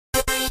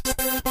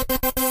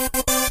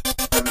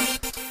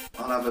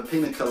a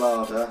pina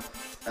colada.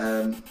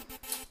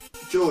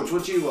 George,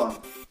 what do you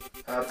want?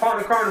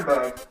 Pint of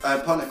Cronenberg.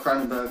 Pint of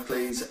Cronenberg,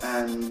 please,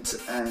 and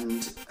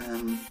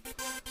an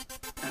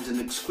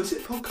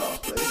exquisite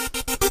podcast, please.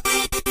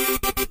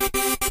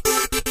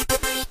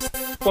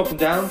 Welcome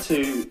down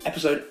to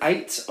episode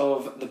 8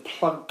 of the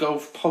Plug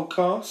Golf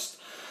podcast.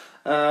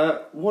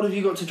 What have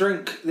you got to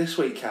drink this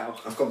week, Cal?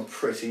 I've gone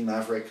pretty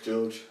maverick,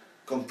 George.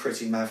 And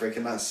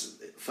that's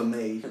for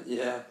me.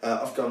 Yeah.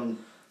 I've gone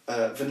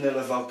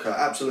vanilla vodka,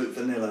 absolute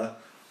vanilla,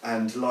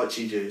 and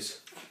lychee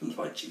juice.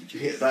 Lychee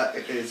juice. Yeah, that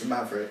is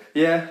maverick.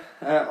 Yeah.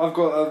 I've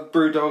got a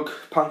Brewdog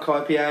Punk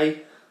IPA.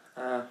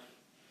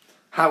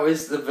 How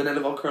is the vanilla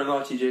vodka and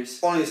lychee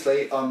juice?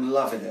 Honestly, I'm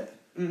loving it.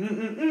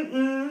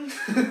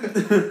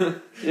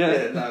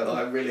 Yeah, no,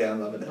 I really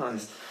am loving it.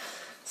 Nice.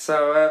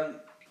 So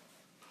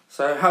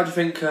how do you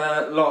think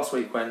last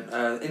week went?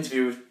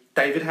 Interview with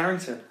David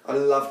Harrington. I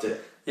loved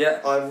it.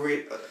 Yeah. I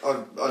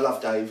love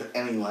Dave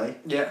anyway.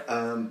 Yeah.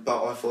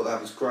 But I thought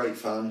that was great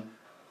fun,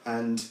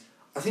 and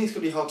I think it's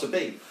gonna be hard to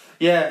beat.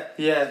 Yeah.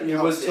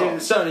 It was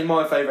certainly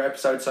my favourite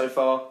episode so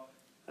far.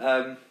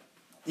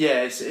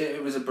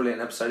 It was a brilliant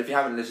episode. If you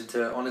haven't listened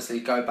to it, honestly,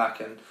 go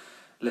back and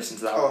listen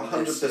to that one.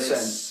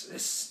 100%.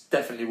 It's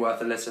definitely worth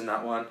a listen,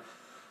 that one.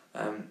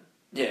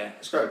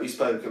 It's great. We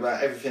spoke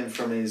about everything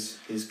from his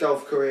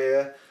golf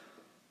career.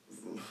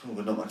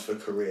 Well, not much of a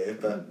career,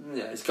 but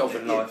it's golf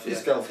in life.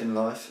 It's golf in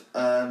life,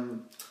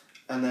 and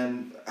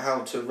then how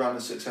to run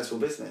a successful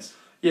business.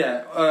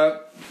 Yeah,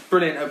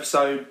 brilliant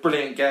episode,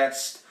 brilliant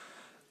guest.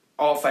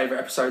 Our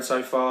favourite episode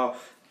so far.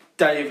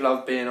 Dave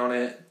loved being on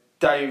it.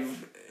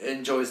 Dave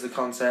enjoys the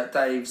concept.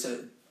 Dave's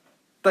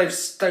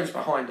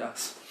behind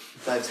us.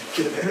 Dave's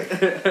good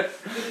at it.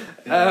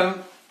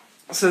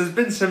 So there's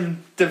been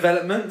some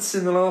developments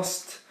in the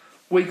last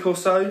week or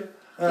so.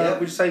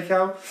 Would you say,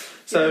 Cal?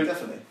 So yeah,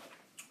 definitely.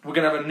 We're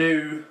going to have a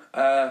new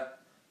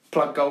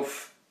Plug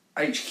Golf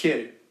HQ.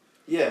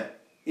 Yeah.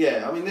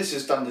 I mean, this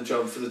has done the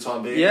job for the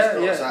time being.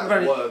 It's out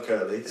of work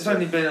early. It's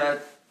only been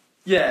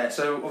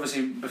so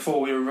obviously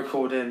before we were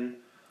recording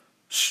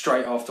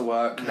straight after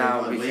work.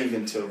 Now we leave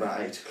until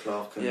about 8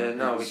 o'clock. And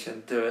now we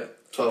can do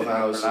it. 12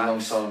 hours is a long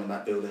time in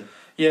that building.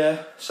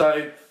 Yeah,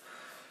 so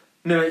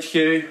new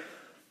HQ,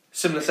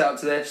 similar setup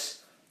to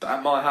this, but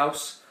at my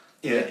house.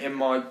 Yeah. In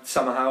my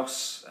summer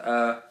house.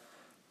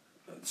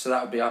 So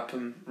that'll be up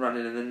and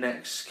running in the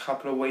next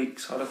couple of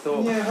weeks, I'd have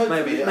thought. Yeah,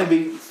 hopefully,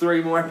 maybe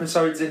 3 more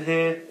episodes in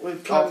here. We're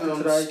planning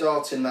on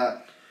starting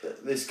that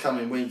this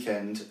coming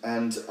weekend,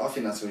 and I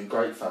think that's going to be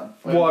great fun.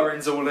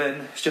 Wiring's all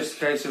in. It's just a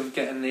case of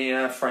getting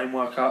the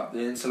framework up,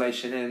 the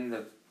insulation in,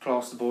 the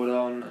plasterboard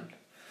on. And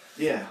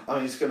yeah, I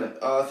mean, I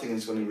think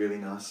it's going to be really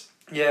nice.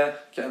 Yeah,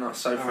 get a nice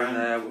sofa in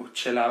there. We'll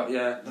chill out.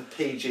 Yeah. The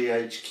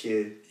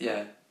PGHQ.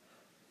 Yeah,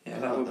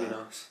 that would be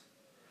nice.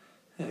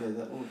 Yeah,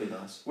 that would be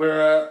nice.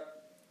 We're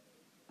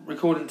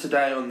recording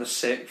today on the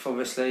 6th,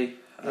 obviously.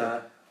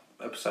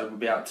 Episode will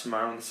be out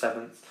tomorrow on the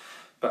 7th.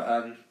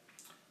 But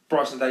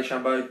Bryson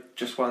DeChambeau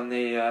just won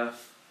the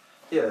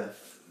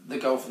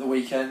golf of the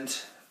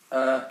weekend.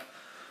 And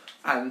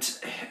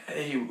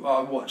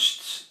I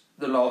watched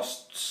the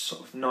last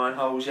sort of 9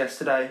 holes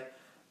yesterday.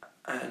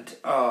 And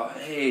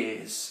he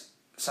is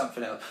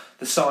something else.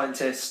 The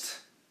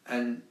scientist,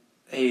 and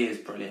he is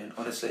brilliant,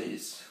 honestly.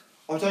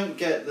 I don't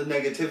get the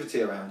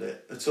negativity around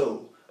it at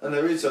all. And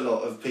there is a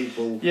lot of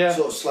people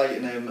sort of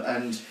slating him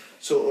and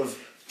sort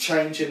of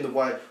changing the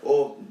way,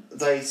 or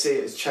they see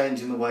it as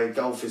changing the way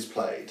golf is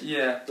played.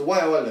 Yeah. The way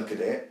I look at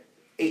it,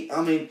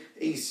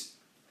 he's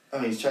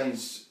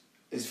changed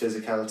his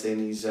physicality,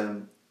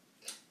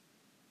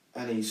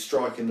 and he's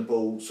striking the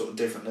ball sort of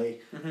differently,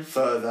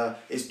 further.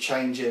 He's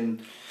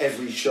changing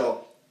every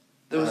shot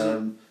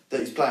that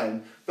he's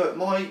playing. But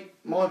my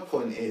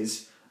point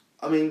is,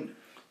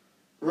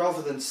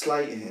 rather than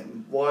slating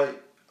him,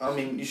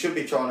 you should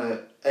be trying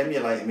to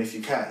emulate him if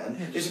you can.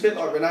 Yeah, it's a bit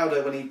like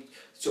Ronaldo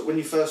when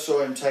you first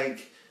saw him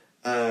take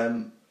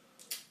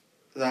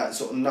that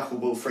sort of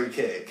knuckleball free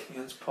kick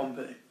against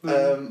Pompey.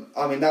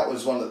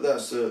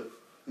 That's the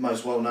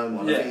most well-known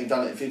one. I think he'd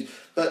done it a few.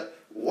 But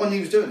when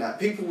he was doing that,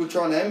 people were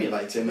trying to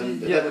emulate him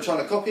and they were trying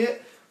to copy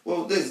it.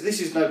 Well,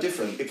 this is no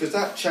different, because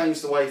that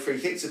changed the way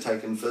free kicks are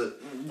taken for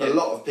a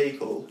lot of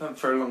people.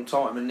 For a long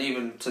time, and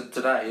even to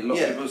today, a lot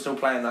of people are still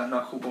playing that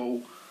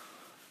knuckleball.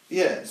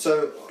 Yeah,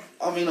 so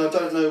I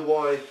don't know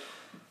why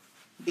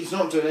he's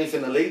not doing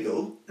anything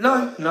illegal.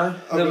 No.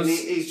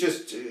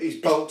 He's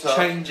bulked up,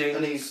 changing,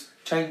 and he's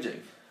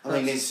changing.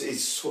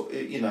 His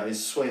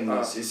swing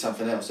is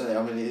something else,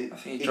 isn't it?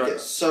 He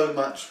gets so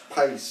much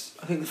pace.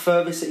 I think the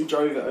furthest that he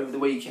drove it over the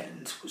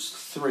weekend was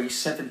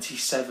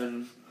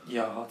 377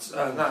 yards,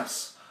 and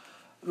that's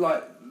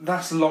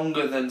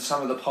longer than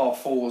some of the par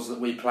 4s that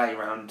we play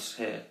around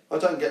here. I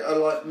don't get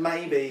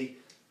maybe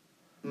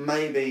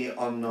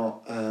I'm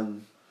not.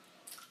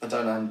 I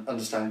don't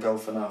understand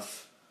golf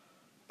enough,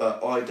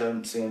 but I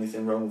don't see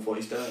anything wrong with what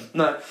he's doing.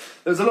 No,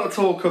 there was a lot of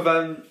talk of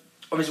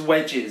his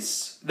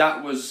wedges.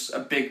 That was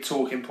a big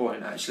talking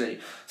point, actually.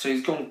 So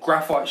he's gone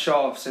graphite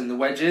shafts in the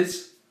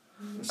wedges.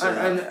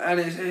 And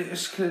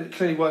it's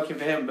clearly working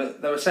for him.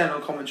 But they were saying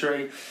on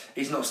commentary,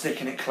 he's not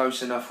sticking it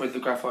close enough with the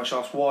graphite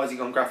shafts. Why has he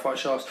gone graphite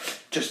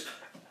shafts? Just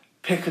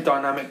pick a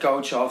dynamic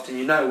gold shaft and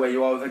you know where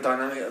you are with a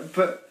dynamic.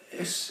 But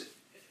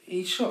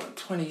he shot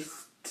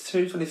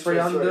 22, 23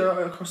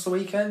 under across the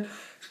weekend.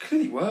 It's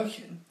clearly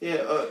working.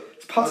 Yeah.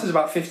 His putt is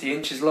about 50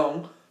 inches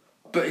long,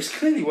 but it's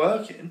clearly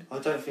working. I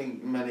don't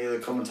think many of the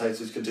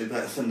commentators could do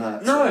better than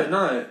that.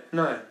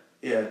 No.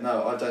 Yeah,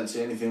 no, I don't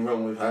see anything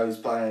wrong with how he's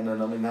playing,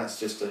 and I mean that's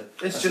just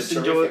it's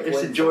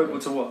enjoyable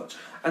to watch.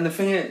 And the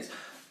thing is,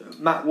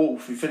 Matt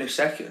Wolff, who finished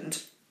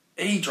second,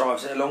 he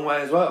drives it a long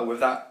way as well with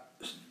that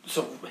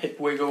sort of hip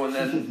wiggle and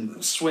then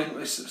swing.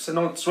 It's an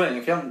odd swing.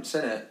 If you haven't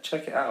seen it,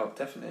 check it out.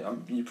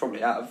 Definitely, you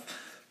probably have.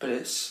 But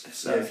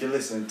it's if you're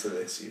listening to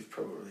this, you've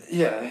probably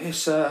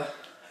it's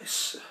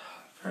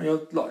very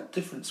odd, like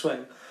different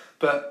swing.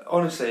 But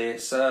honestly,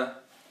 it's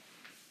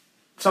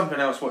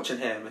something else watching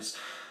him.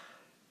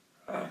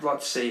 I'd like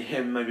to see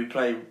him maybe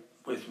play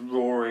with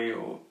Rory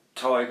or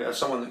Tiger,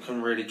 someone that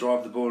can really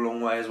drive the ball a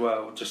long way as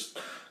well, just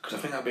because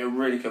I think that'd be a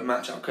really good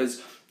matchup.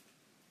 Because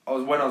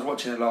when I was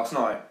watching it last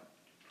night,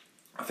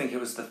 I think it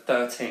was the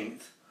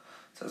 13th,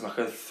 so it was like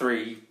a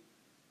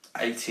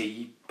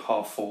 380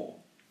 par 4.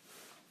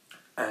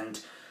 And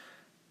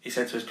he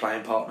said to his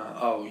playing partner,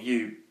 "Oh,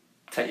 you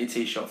take your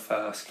tee shot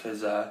first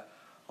because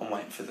I'm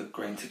waiting for the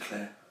green to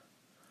clear."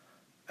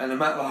 And the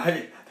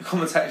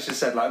commentator just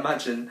said, like,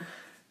 imagine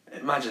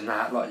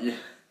that, like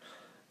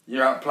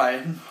you're out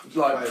playing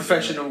like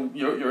professional.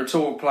 You're a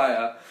tour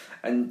player,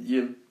 and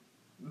you're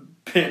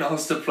being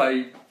asked to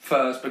play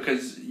first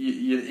because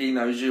he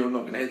knows you're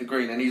not going to hit the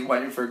green, and he's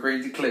waiting for a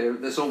green to clear.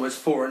 That's almost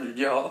 400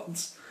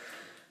 yards.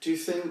 Do you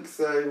think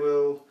they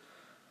will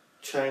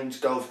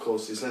change golf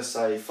courses? Let's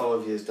say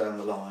 5 years down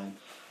the line,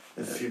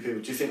 a few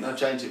people. Do you think they'll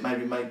change it?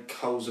 Maybe make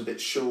holes a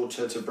bit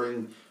shorter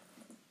to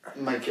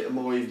make it a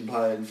more even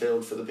playing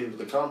field for the people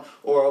that can't,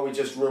 or are we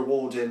just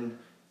rewarding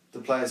the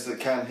players that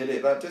can hit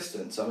it that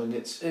distance? I mean,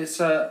 it's there's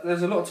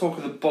a lot of talk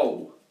of the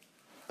ball.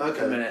 Okay. At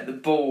the minute, the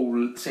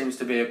ball seems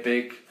to be a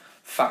big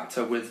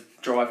factor with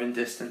driving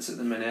distance at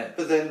the minute.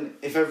 But then,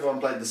 if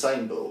everyone played the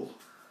same ball,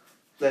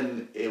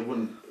 then it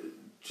wouldn't.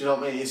 Do you know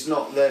what I mean? It's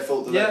not their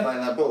fault that they're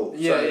playing that ball.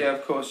 Yeah, so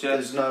of course, yeah.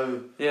 There's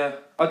no. Yeah,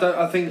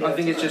 I think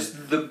it's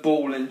just the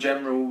ball in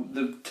general.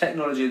 The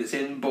technology that's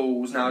in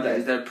balls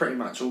nowadays, they're pretty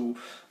much all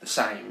the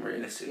same,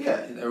 realistically.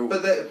 Yeah,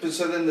 but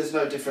so then there's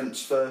no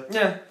difference for.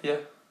 Yeah.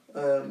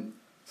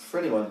 For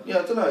anyone, I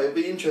don't know. It'll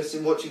be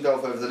interesting watching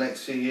golf over the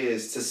next few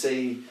years to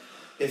see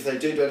if they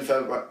do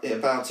anything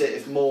about it.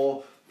 If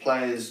more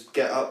players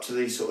get up to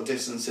these sort of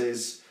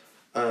distances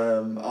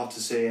after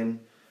seeing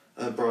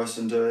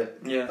Bryson do it.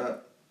 Yeah.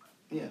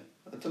 I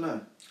don't know.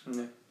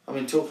 Yeah. I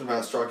mean, talking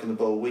about striking the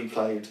ball, we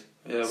played.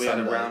 Yeah, we had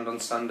a round on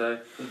Sunday.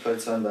 We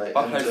played Sunday.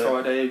 I played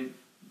Friday,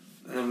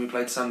 and then we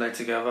played Sunday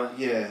together.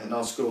 Yeah, and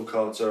our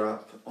scorecards are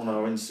up on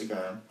our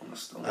Instagram. On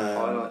the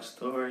highlight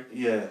story.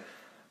 Yeah,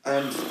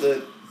 and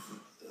the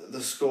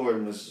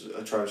scoring was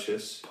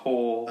atrocious.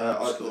 Poor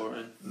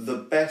scoring. The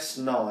best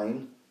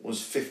 9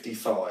 was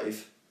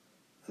 55,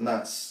 and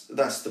that's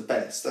the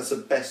best. That's the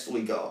best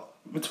we got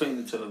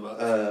between the two of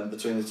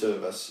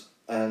us.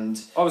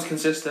 And I was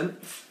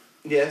consistent.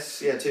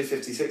 Yes,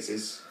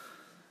 256s.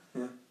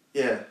 Yeah.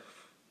 Yeah.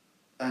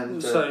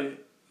 And so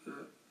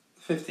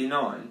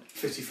 59.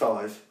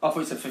 55. I thought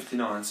you said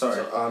 59. Sorry.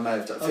 So I may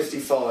have done.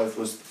 55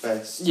 was the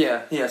best.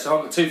 Yeah. So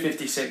I got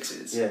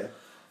 256s. Yeah.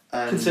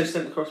 And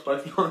consistent across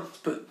both lines,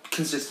 but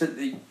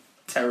consistently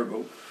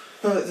terrible.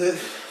 But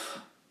the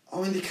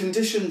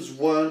conditions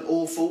weren't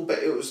awful, but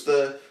it was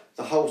the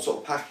whole sort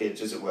of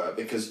package, as it were,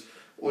 because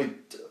we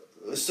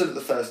stood at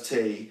the first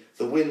tee.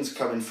 The wind's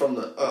coming from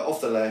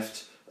off the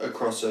left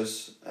across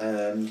us.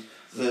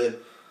 The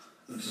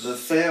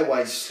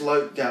fairway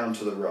sloped down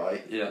to the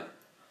right. Yeah.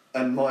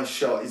 And my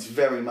shot is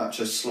very much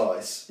a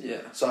slice.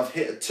 Yeah. So I've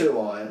hit a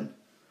 2-iron,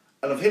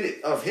 and I've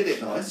hit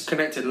it nice.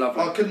 Connected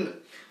lovely. I couldn't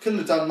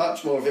have done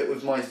much more of it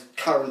with my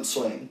current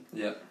swing.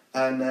 Yeah.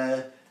 And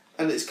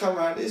it's come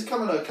around. It's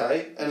coming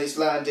okay, and it's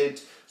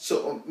landed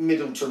sort of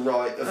middle to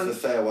right of the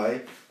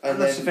fairway. And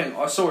that's the thing.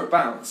 I saw it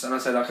bounce, and I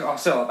said, "I'll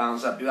see how it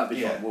bounce. That'd be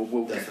fine.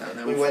 We'll get down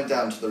there." We went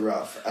down to the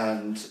rough,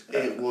 and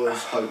it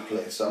was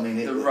hopeless. I mean,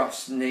 the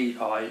rough's knee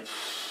high.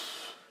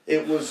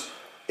 It was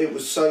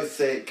so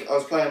thick. I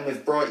was playing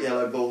with bright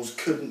yellow balls.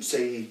 Couldn't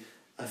see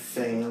a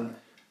thing.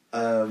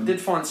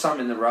 Did find some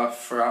in the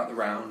rough throughout the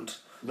round.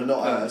 But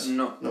not ours.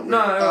 Not really.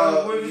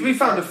 No, we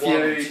found a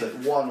few.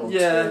 One or two.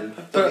 Don't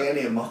think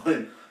any of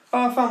mine.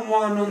 I found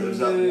one on the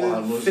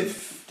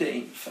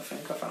 15th. I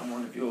think I found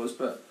one of yours,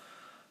 but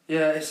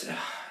yeah,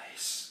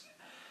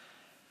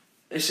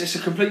 it's a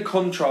complete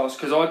contrast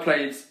because I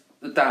played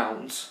the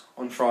Downs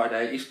on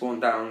Friday, Eastbourne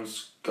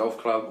Downs Golf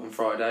Club on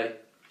Friday,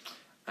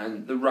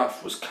 and the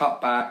rough was cut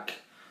back.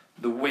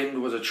 The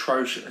wind was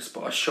atrocious,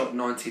 but I shot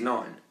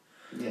 99.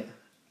 Yeah.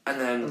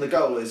 And the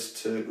goal is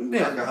to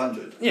crack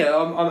 100. Yeah,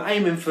 I'm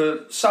aiming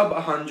for sub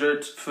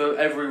 100 for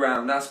every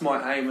round. That's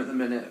my aim at the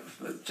minute.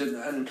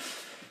 And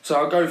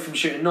so I go from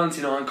shooting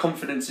 99,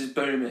 confidence is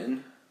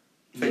booming,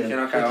 thinking,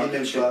 okay, I'll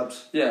new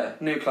clubs. Yeah,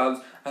 new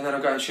clubs, and then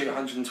I'll go and shoot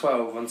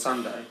 112 on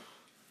Sunday.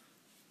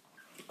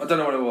 I don't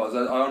know what it was.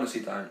 I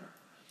honestly don't.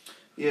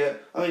 Yeah,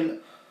 I mean,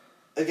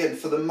 again,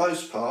 for the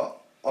most part,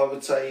 I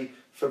would say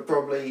for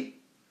probably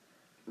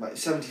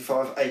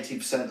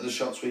 75-80% of the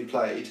shots we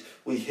played,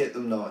 we hit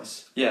them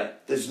nice. Yeah.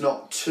 There's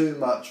not too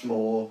much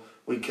more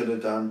we could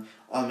have done.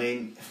 I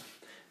mean,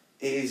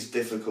 it is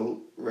difficult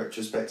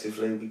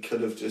retrospectively. We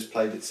could have just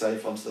played it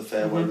safe onto the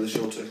fairway with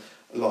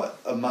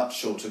a much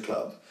shorter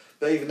club.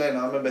 But even then,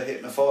 I remember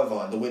hitting a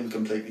 5-iron. The wind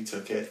completely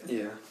took it.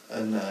 Yeah.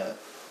 And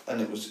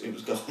it was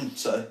gone.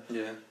 So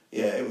yeah,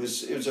 it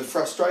was a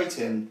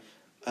frustrating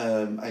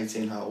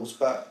 18 holes,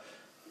 but.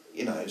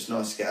 You know, it was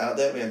nice to get out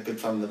there. We had good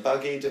fun in the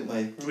buggy, didn't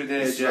we? We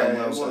did, yeah.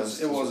 It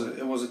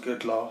was a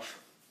good laugh.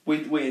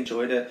 We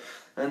enjoyed it,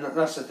 and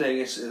that's the thing.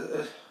 It's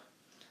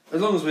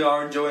as long as we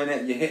are enjoying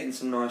it, you're hitting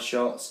some nice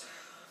shots.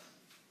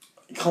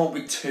 You can't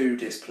be too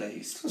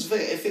displeased. That's the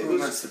thing.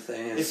 That's the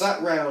thing. If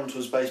that round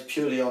was based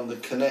purely on the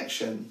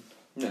connection,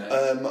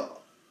 I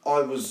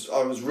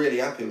was really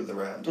happy with the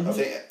round. I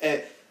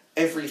think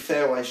every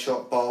fairway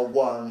shot bar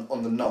one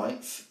on the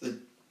 9th.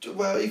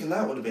 Well, even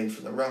that would have been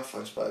from the rough,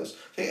 I suppose.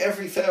 I think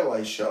every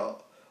fairway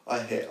shot I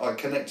hit, I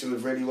connected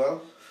with really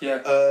well.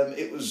 Yeah.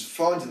 It was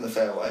finding the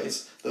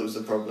fairways that was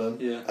the problem.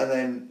 Yeah. And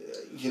then,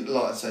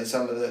 like I say,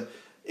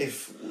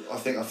 I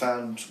think I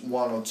found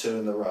 1 or 2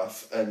 in the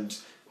rough, and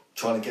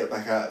trying to get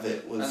back out of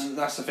it was. And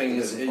that's the thing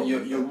is,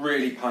 you're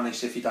really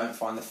punished if you don't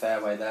find the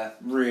fairway there.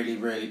 Really,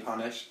 really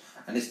punished,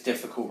 and it's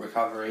difficult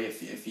recovery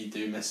if you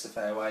do miss the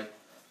fairway,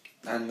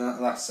 and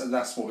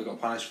that's what we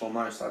got punished for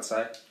most, I'd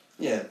say.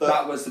 Yeah, but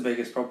that was the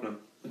biggest problem.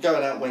 We're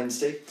going out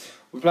Wednesday.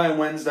 We're playing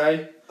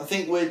Wednesday. I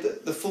think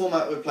with the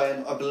format we're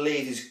playing, I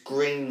believe, is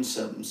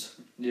Greensums.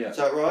 Yeah. Is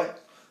that right?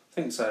 I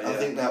think so. Yeah. I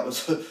think that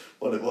was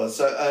what it was.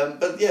 So,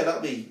 but yeah,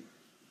 that'd be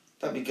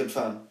good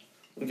fun.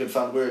 It'd be good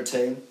fun. We're a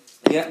team.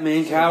 Yeah, me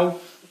and Cal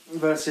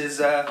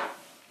versus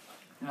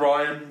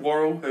Ryan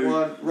Worrall.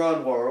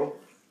 Ryan Worrall,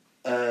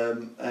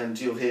 and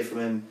you'll hear from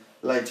him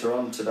later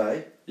on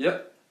today.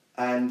 Yep.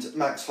 And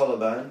Max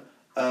Hollowbone.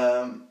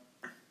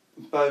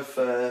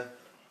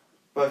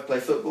 Both play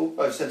football,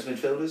 both centre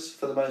midfielders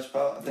for the most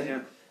part, I think.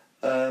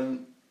 Yeah.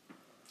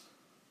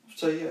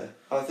 So yeah,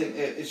 I think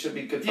it should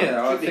be good fun.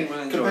 Yeah, I think we'll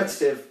enjoy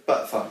competitive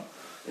but fun.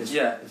 Is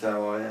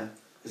how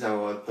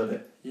I put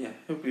it. Yeah,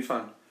 it'll be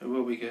fun. It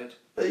will be good.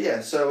 But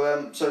yeah, so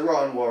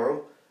Ryan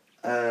Worrall,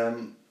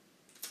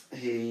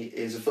 he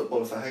is a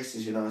footballer for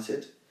Hastings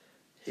United.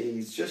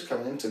 He's just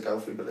coming into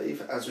golf, we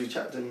believe, as we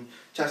chatted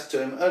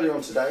to him earlier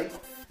on today,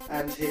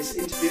 and his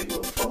interview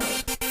will follow.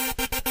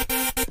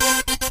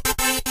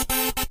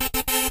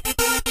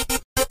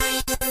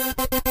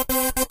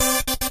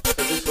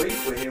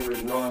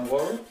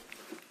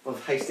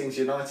 Of Hastings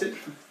United.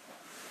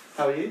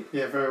 How are you?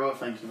 Yeah, very well,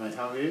 thank you, mate.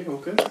 How are you? All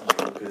good?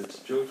 All good.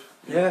 George?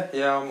 Yeah,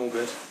 I'm all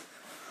good.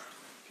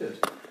 Good.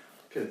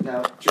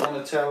 Now, do you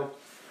want to tell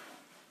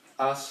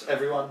us,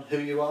 everyone, who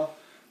you are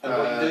and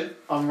what you do?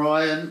 I'm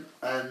Ryan,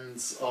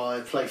 and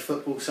I play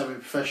football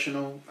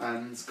semi-professional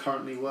and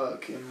currently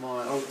work in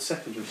my old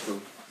secondary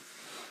school.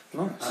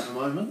 Nice. At the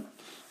moment.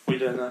 What are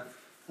you doing there?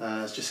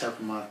 I was just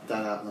helping my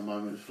dad out at the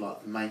moment with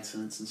like the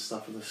maintenance and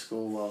stuff of the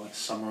school while it's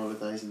summer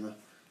holidays and the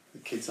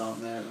kids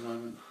aren't there at the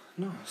moment.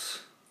 Nice.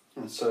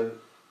 And so,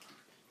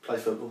 play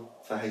football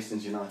for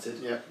Hastings United.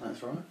 Yeah,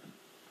 that's right.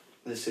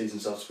 This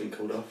season's also been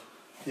called off.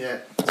 Yeah,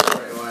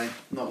 straight away.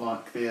 Not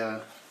like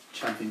the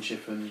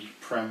Championship and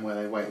Prem where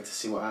they waited to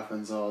see what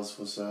happens. Ours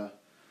was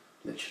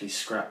literally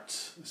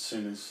scrapped as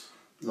soon as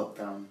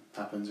lockdown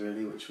happens,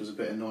 really, which was a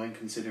bit annoying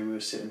considering we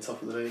were sitting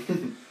top of the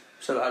league.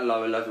 So at a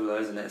lower level though,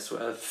 isn't it?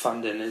 So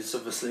funding is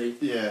obviously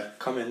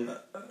coming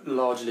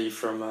largely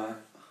from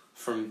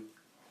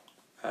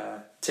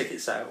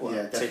ticket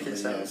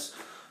sales,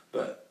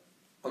 but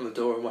on the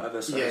door and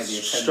whatever. So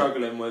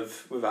struggling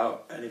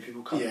without any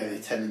people coming. Yeah, the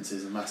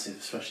attendances are massive,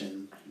 especially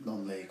in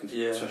non-league,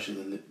 especially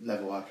the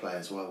level I play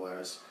as well.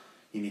 Whereas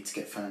you need to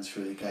get fans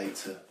through the gate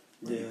to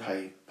really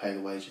pay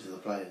the wages of the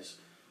players.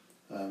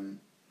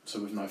 So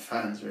with no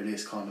fans, really,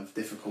 it's kind of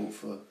difficult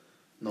for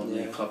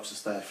non-league clubs to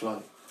stay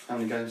afloat. How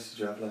many games did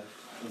you have left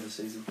of the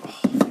season? I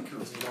think it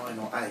was 9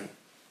 or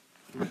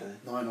 8. Okay.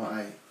 9 or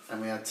 8,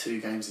 and we had 2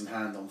 games in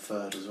hand on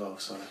third as well.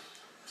 So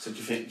do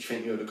you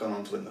think you would have gone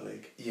on to win the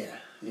league? Yeah.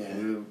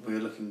 We were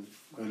looking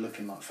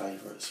like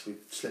favourites. We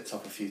slipped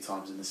up a few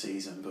times in the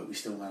season, but we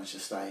still managed to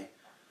stay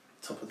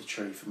top of the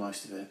tree for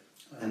most of it.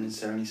 And is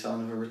there any sign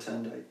of a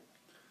return date?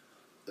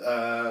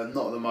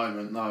 Not at the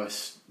moment. No,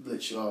 it's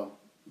literally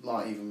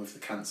like even with the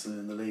cancelling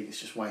in the league, it's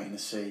just waiting to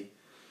see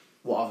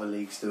what other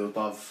leagues do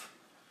above.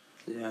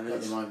 Yeah, and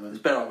at the moment,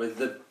 it's been like with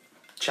the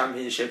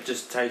Championship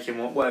just taking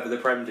whatever the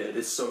Prem did.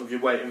 It's sort of you're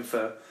waiting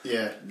for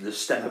the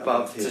step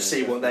above to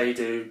see what they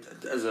do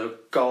as a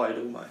guide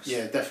almost.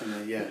 Yeah,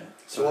 definitely. Yeah.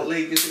 So what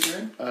league is it you're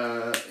in?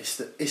 It's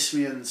the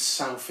Isthmian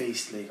South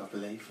East League, I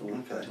believe.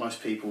 Or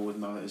most people would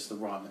know it as the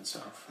Ryman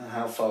South. And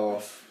how far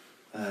off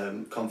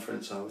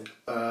conference are we?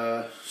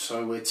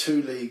 So we're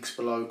 2 leagues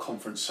below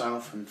Conference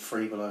South and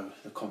 3 below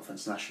the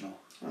Conference National.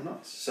 Oh,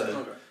 nice.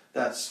 So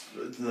that's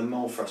the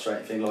more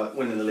frustrating thing. Like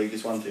winning the league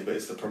is one thing, but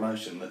it's the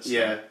promotion that's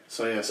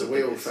So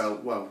we all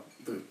felt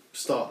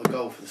the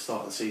goal for the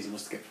start of the season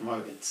was to get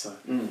promoted. So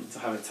to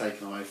have it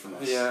taken away from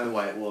us the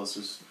way it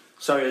was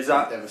So is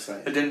that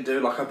devastating. It didn't do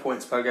like a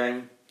points per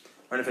game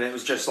or anything. It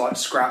was just like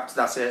scrapped.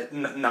 That's it.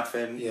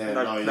 Nothing.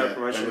 No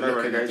promotion. They were no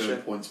looking relegation. at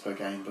doing points per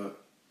game, but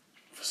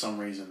for some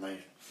reason they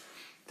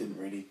didn't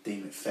really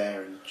deem it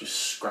fair and just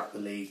scrap the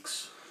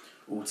leagues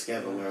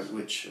altogether.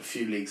 Which a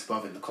few leagues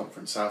above in the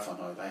Conference South, I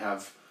know they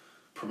have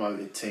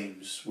promoted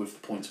teams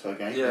with the points per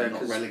game. Yeah,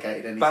 not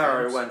relegated any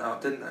Barrow teams. went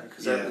up, didn't they?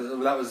 Because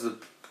that was the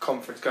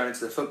conference going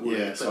into the football.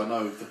 Yeah, league, so I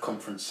know the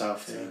Conference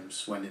South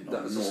teams went in.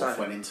 The North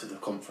went into the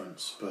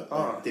conference, but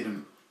they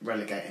didn't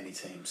relegate any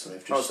teams. So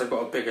they've just they've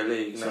got a bigger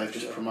league. So they've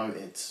just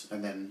promoted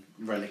and then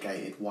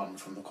relegated one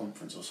from the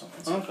conference or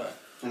something. Okay.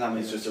 And that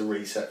means just a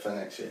reset for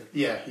next year.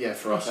 Yeah.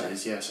 For us it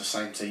is. Yeah, it's the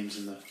same teams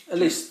in the. At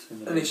least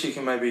you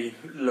can maybe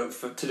look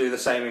to do the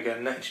same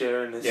again next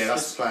year, and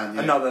that's the plan.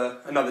 Yeah.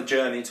 Another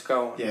journey to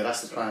go on. Yeah,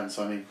 that's the plan.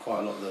 So I mean,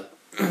 quite a lot of the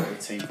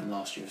team from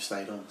last year have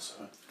stayed on.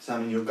 So I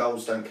mean, your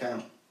goals don't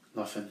count.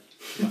 Nothing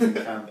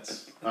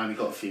counts. I only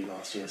got a few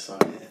last year, so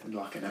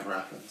like it never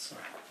happened. So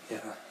yeah,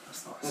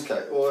 that's nice.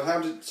 Okay, well,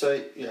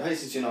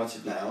 Hastings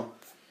United now.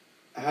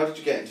 How did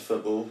you get into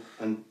football?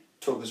 And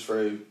talk us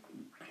through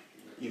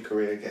your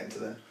career getting to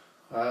there.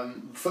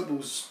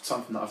 Football's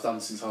something that I've done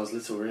since I was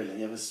little,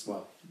 really.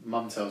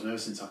 Mum tells me ever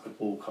since I could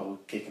walk, I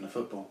would kick in a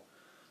football.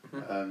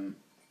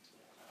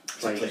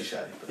 It's a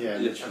cliche. Yeah,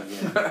 literally,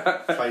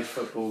 yeah. Played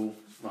football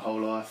my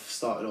whole life.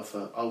 Started off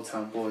at Old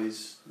Town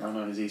Boys, now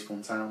known as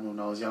Eastbourne Town, when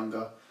I was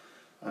younger,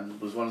 and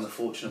was one of the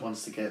fortunate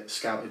ones to get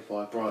scouted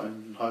by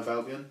Brighton and Hove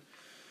Albion.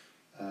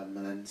 And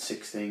then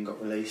 16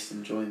 got released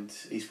and joined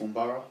Eastbourne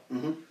Borough.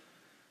 And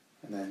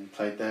then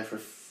played there for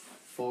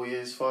 5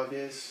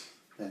 years.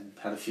 Then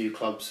had a few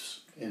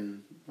clubs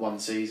in one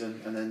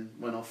season, and then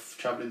went off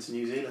travelling to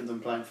New Zealand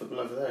and playing football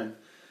over there, and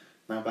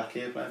now back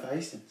here playing for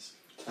Hastings.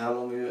 How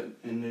long were you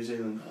in New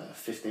Zealand?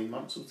 15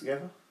 months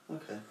altogether.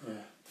 Okay. Yeah,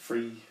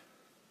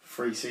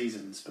 three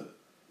seasons, but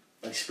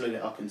they split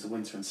it up into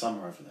winter and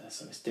summer over there,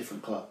 so it's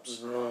different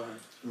clubs.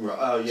 Right.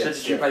 Oh yeah. So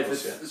did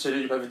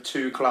you play for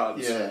 2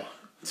 clubs? Yeah.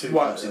 2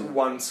 clubs.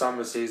 One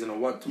summer season or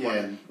what?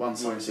 One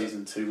summer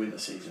season, 2 winter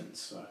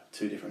seasons, so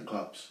 2 different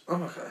clubs. Oh,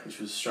 okay. Which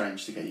was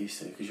strange to get used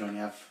to because you only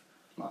have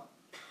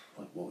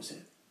what was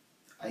it,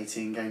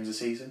 18 games a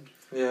season?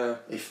 Yeah.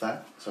 If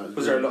that. So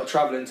was there a lot of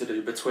travelling to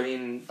do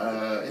between?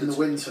 In the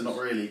winter, not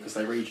really, because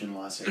they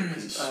regionalise it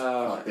because it's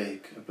quite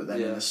big. But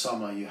then in the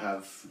summer, you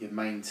have your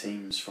main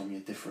teams from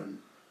your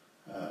different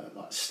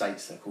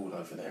states, they're called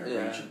over there,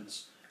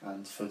 regions.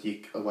 And for your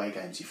away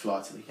games, you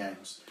fly to the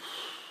games,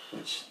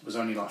 which was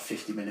only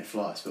 50-minute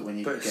flights. But when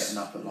you're getting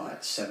up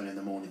at 7 in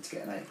the morning to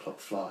get an 8 o'clock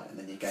flight, and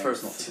then your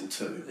game's not till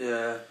 2.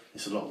 Yeah.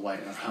 It's a lot of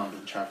waiting around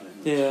and travelling.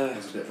 Yeah. It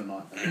was a bit of a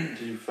nightmare. Did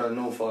you prefer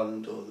North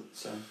Island or the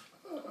same?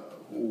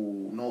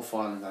 North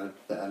Island had a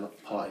better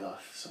party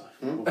life, so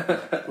we'll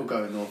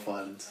go with North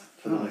Island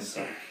for the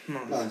winter.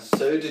 Nice.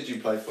 So who did you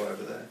play for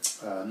over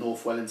there?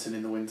 North Wellington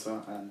in the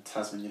winter and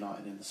Tasman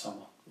United in the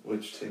summer.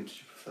 Which team did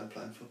you prefer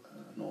playing for?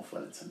 North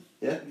Wellington.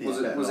 Yeah?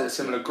 Was it a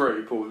similar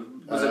group, or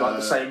was it like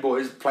the same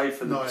boys played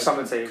for the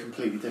summer team?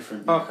 Completely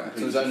different. Okay.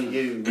 So it was only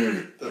you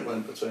that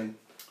went between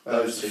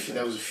those two?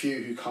 There was a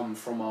few who come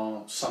from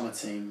our summer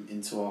team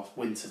into our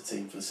winter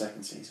team for the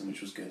second season,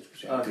 which was good.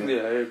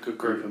 Good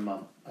group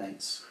of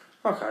mates.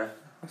 Okay,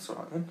 that's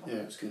alright then.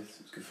 Yeah, it was good.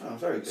 It was good fun. Oh,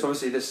 very good. So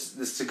obviously this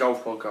is a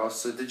golf podcast.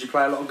 So did you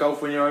play a lot of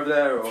golf when you were over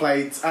there? Or?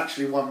 Played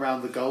actually 1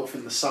 round of golf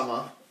in the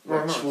summer,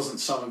 which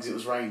wasn't summer because it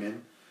was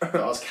raining. But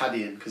I was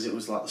caddying because it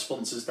was the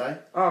sponsors' day.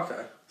 Oh,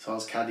 okay. So I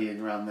was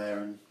caddying around there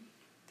and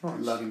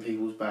lugging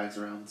people's bags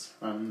around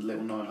the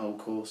little 9-hole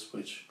course,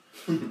 which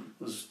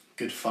was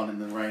good fun in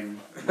the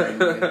rain and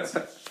wind. That was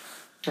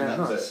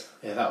it.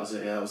 Yeah, that was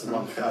it. Yeah, that was the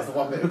one. That was the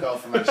one bit of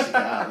golf I managed to get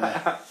out of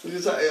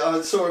there.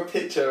 I saw a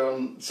picture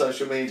on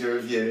social media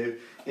of you.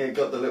 You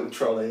got the little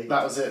trolley.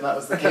 That was it. That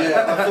was the.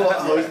 Yeah, I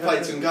thought I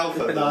played some golf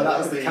over there. No, that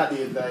was the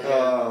caddying day. Yeah.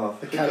 Oh,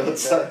 the for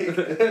God's sake.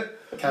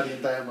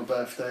 Caddying day on my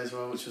birthday as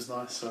well, which was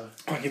nice. So.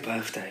 On your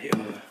birthday.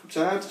 Yeah.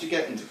 So how did you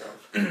get into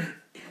golf?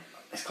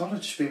 It's kind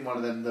of just been one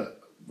of them that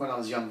when I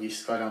was young, I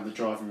used to go down the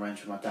driving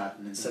range with my dad,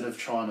 and instead of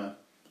trying to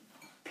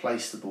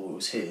place the ball, it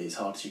was hit it as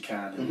hard as you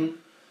can. And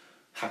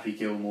Happy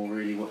Gilmore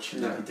really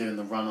watching that, doing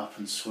the run up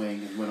and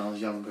swing, and when I was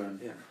younger,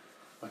 and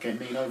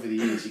over the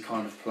years you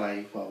kind of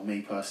play. Well,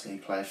 me personally,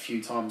 play a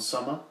few times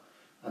summer,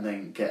 and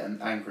then get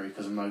angry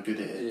because I'm no good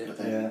at it. But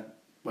then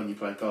when you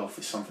play golf,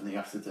 it's something that you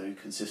have to do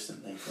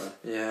consistently for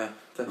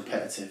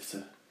repetitive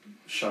to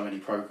show any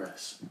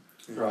progress.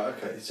 Right.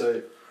 Okay.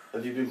 So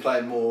have you been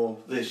playing more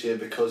this year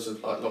because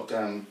of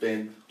lockdown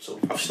being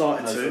sort of? I've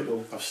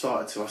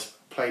started to. I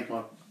played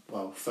my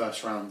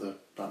first round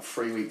about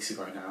 3 weeks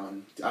ago now,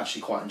 and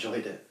actually quite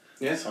enjoyed it.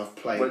 Yeah. So I've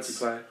played. Where did you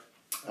play?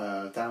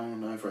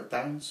 Down over at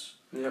Downs.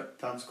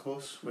 Yep. Downs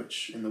course,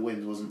 which in the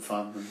wind wasn't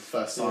fun, and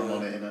first time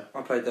on it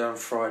I played there on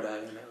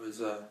Friday, and it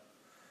was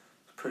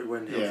pretty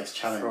windy. Yeah, it's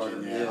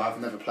challenging. Yeah. I've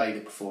never played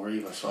it before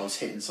either, so I was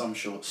hitting some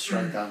shots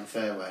straight down the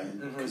fairway,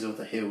 and because of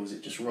the hills,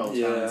 it just rolls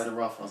down into the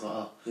rough. I was like,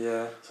 oh.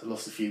 Yeah. So I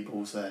lost a few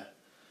balls there,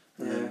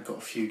 and then got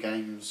a few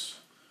games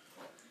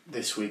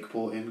this week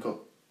brought in. Got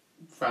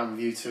round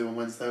review 2 on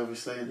Wednesday,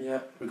 obviously. And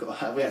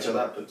we actually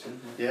that booked in.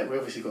 Yeah,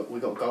 we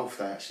got golf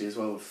day actually as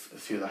well with a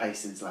few of the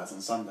Hastings lads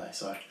on Sunday.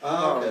 So okay.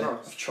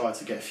 Nice. I've tried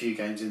to get a few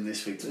games in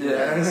this week to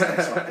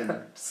so I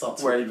can start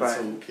to Where are you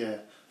talk. Yeah.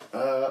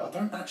 I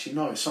don't actually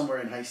know. It's somewhere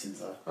in Hastings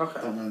though. Okay.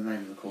 I don't know the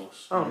name of the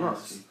course. Oh,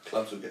 nice.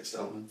 Clubs will get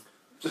stolen.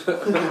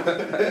 Hopefully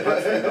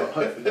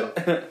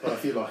not. Well,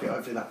 if you like it,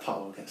 hopefully that putt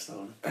will get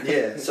stolen.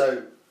 Yeah,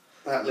 so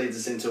that leads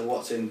us into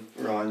what's in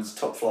Ryan's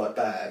top flight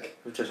bag.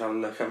 We've just had a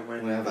look, haven't we?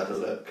 We have had a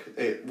look.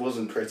 It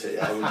wasn't pretty,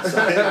 I would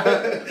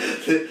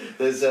say.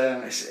 There's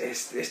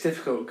It's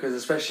difficult because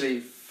especially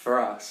for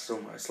us,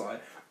 almost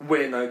like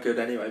we're no good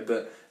anyway.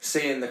 But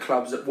seeing the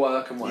clubs at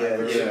work and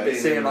whatever,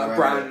 seeing like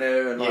brand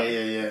new and like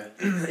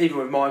even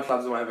with my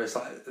clubs and whatever, it's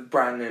like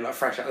brand new, like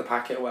fresh out of the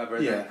packet or whatever.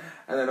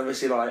 And then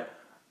obviously like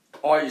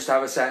I used to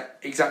have a set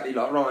exactly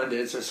like Ryan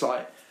did, so it's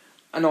like.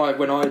 And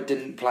when I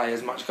didn't play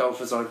as much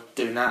golf as I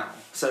do now,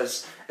 so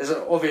it's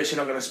obvious you're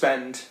not going to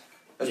spend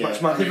as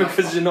much money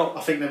because you're not. I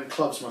think them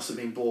clubs must have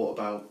been bought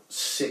about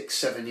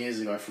 6-7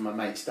 years ago from my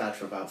mate's dad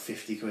for about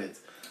 50 quid.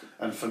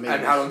 And for me,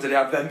 and how long did he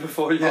have them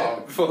before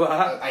before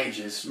that?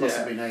 Ages, must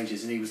have been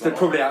ages, and he was. They're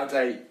probably out of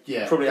date.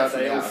 Yeah, probably out of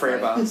date. All three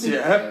of us.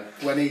 Yeah.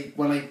 When he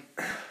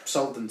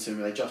sold them to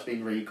me, they'd just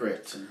been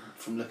re-gripped, and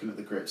from looking at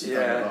the grips, it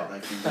don't look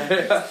like they've been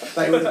re-gripped.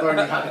 They would have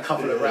only had a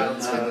couple of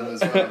rounds with them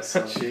as well.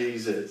 So.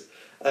 Jesus.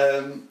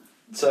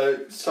 So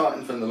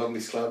starting from the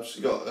longest clubs,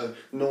 you've got a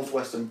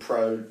Northwestern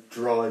Pro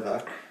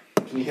driver.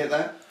 Can you hit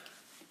that?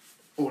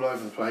 All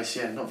over the place,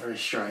 yeah, not very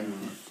straight.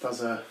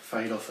 Does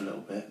fade off a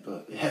little bit,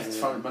 but yeah, it's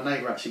fun. My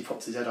neighbour actually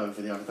popped his head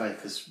over the other day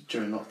because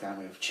during lockdown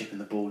we were chipping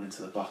the ball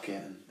into the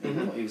bucket,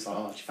 and he was like,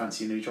 "Oh, do you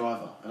fancy a new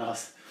driver?" And I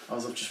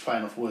was just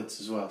playing off woods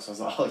as well, so I was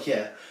like, "Oh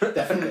yeah,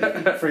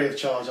 definitely free of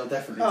charge. I'll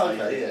definitely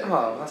take it." Yeah.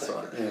 Oh, that's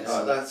all right. Yeah,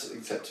 so that's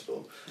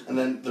acceptable. And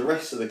then the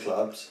rest of the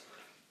clubs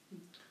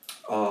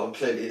are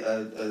clearly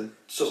a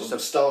sort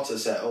of starter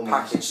set,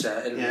 almost package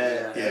set.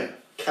 Yeah.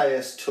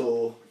 KS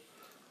Tour.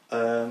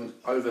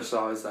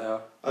 Oversized they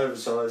are.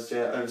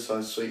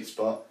 Oversized sweet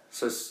spot.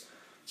 So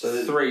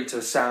 3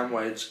 to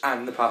sandwich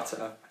and the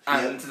putter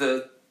and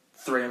the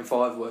 3 and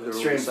 5 wood. Are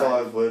 3 and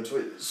 5 wood,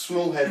 with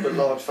small head but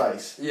large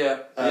face.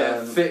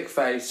 Thick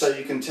face. So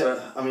you can tell.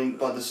 I mean,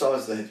 by the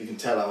size of the head, you can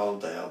tell how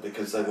old they are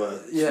because they were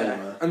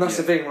smaller. And that's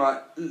the thing.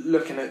 Like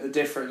looking at the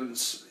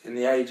difference in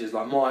the ages.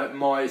 Like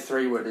my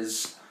 3 wood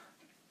is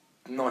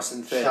nice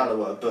and thin,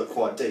 shallower but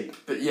quite deep.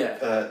 But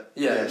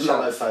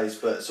shallow face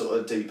but sort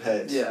of deep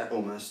head.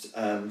 Almost.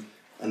 And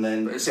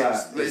then it's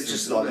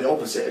just like the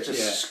opposite. It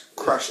just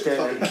crushed in.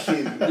 Like a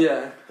cube.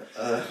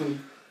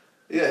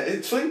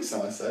 It swings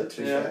nice though.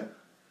 To be fair,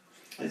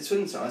 it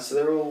swings nice. So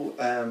they're all.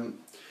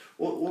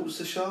 What was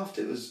the shaft?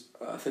 It was.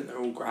 I think they're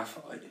all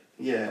graphite.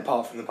 Yeah.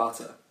 Apart from the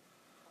putter.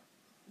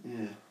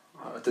 Yeah.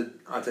 I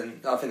didn't. I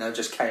think they're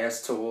just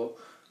KS Tour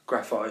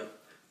graphite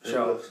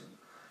shafts.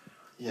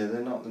 Yeah,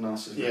 they're not the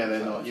nicest. Yeah,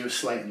 they're not. You were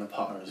slating the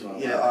putter as well.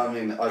 Yeah, I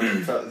mean, I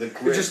felt the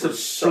grip it's just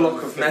was a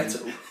block of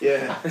metal.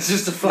 Yeah, it's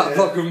just a flat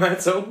block of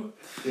metal.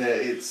 Yeah,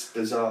 it's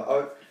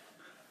bizarre.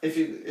 If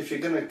you're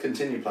going to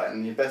continue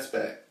playing, your best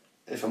bet,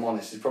 if I'm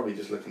honest, is probably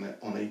just looking at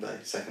on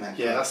eBay second-hand.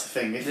 Yeah, that's the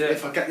thing.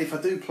 If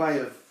I do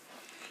play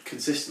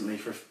consistently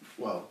for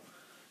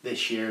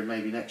this year and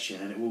maybe next year,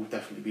 then it will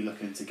definitely be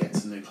looking to get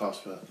some new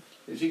clubs. But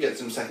if you get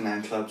some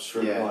second-hand clubs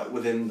from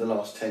within the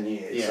last 10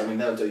 years, I mean,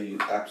 they'll do you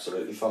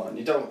absolutely fine.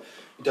 You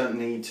don't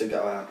need to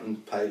go out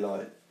and pay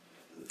like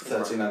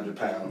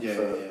 £1,300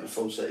 for a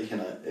full set. You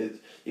know,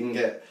 you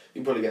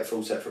can probably get a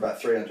full set for about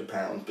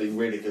 £300, be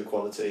really good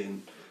quality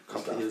and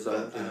couple of years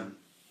old.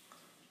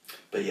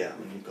 But yeah, I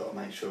mean, you've got to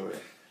make sure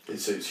it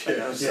suits you.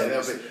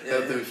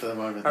 They'll do it for the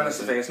moment. And that's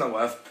the thing; it's not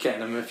worth getting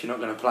them if you're not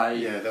going to play.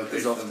 Yeah, they'll do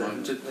it for the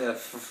moment.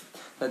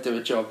 They do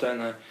a job, don't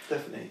they?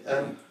 Definitely.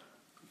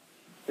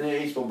 In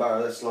Eastbourne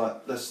Barrow,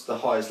 that's the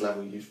highest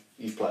level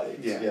you've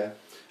played. Yeah.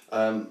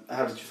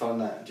 How did you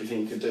find that? Do you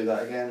think you could do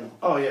that again?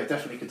 Oh yeah,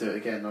 definitely could do it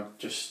again. I've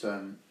just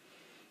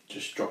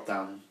dropped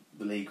down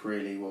the league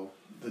really. Well,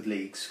 the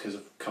leagues because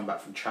I've come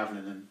back from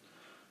travelling and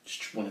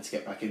just wanted to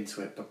get back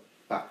into it. But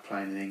back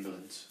playing in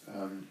England.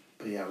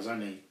 But yeah, I was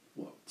only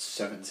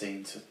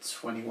 17 to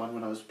 21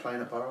 when I was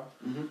playing at Borough.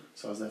 Mm-hmm.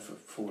 So I was there for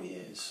 4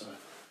 years. So.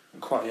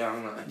 Quite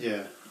young, though.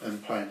 Yeah,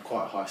 and playing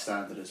quite a high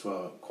standard as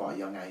well. At quite a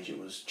young age, it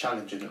was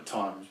challenging at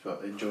times,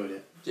 but enjoyed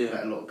it. Yeah,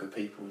 met a lot of good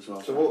people as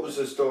well. So what was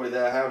the story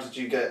there? How did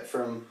you get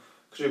from?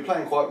 Because you were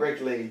playing quite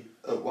regularly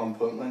at one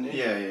point, weren't you?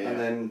 Yeah. And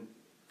then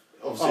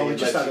obviously we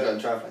just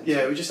had travelling.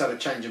 Yeah, we just had a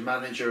change of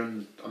manager,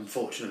 and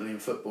unfortunately in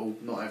football,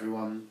 not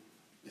everyone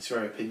is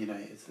very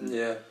opinionated.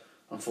 Yeah.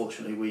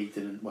 Unfortunately, we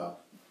didn't. Well,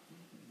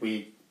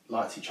 we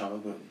liked each other,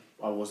 but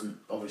I wasn't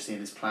obviously in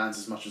his plans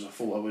as much as I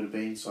thought I would have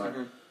been. So.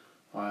 Mm-hmm.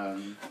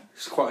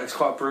 It's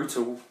quite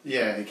brutal.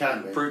 Yeah, it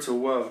can be. Brutal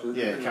world.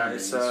 Yeah, it can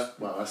be.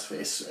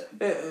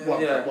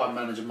 One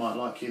manager might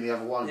like you, the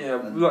other one. Yeah,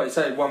 like you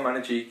say, one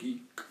manager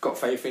you got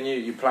faith in you,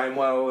 you're playing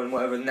well, and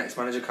whatever. The next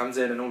manager comes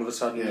in, and all of a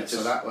sudden, yeah.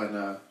 So that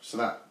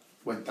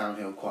went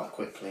downhill quite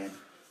quickly, and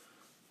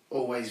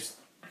always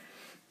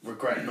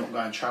regret not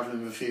going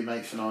travelling with a few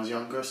mates when I was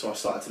younger. So I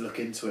started to look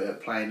into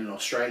it, playing in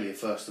Australia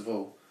first of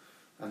all,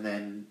 and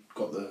then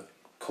got the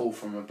call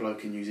from a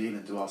bloke in New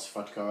Zealand who asked if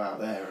I'd go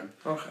out there, and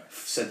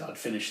said that I'd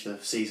finished the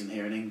season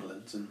here in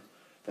England, and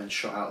then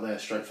shot out there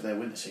straight for their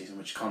winter season,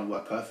 which kind of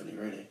worked perfectly,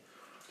 really.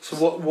 So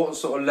what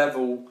sort of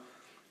level,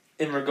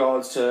 in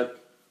regards to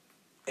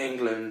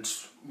England,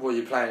 were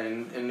you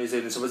playing in New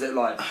Zealand? So was it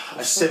like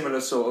a similar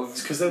sort of...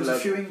 Because there was a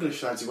few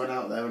English lads who went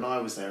out there when I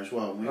was there as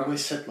well, and we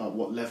always said, like,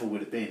 what level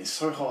would it be? And it's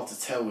so hard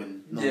to tell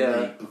in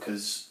non-league,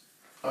 because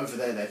over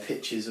there their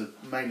pitches are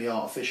mainly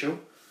artificial.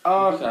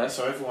 Oh, okay.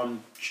 So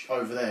everyone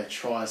over there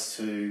tries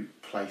to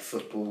play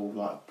football,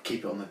 like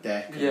keep it on the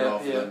deck,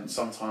 rather than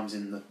sometimes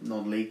in the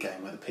non-league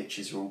game where the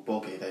pitches are all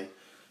boggy, it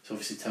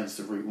obviously turns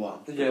to Route 1.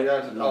 Yeah, we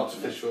had an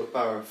artificial at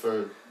Barrow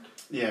for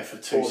 2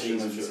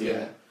 seasons.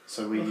 Yeah.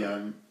 So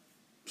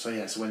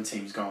so when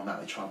teams go on that,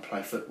 they try and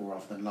play football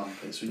rather than lump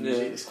it. So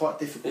it's quite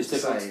difficult to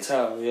say. To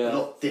tell. Yeah. A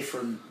lot of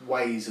different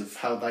ways of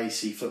how they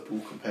see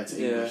football compared to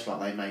English. Like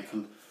they make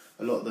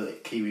a lot of the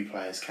Kiwi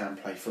players can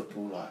play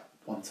football like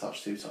 1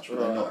 touch, 2 touch, but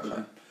they're not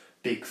the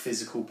big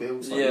physical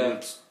builds like you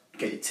would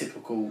get your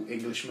typical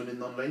Englishman in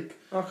non-league.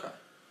 Okay.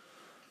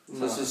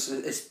 So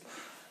it's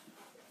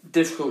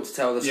difficult to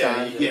tell the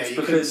standards. Yeah,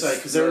 you could say,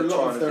 because there are a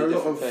lot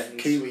of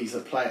Kiwis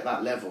that play at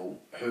that level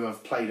who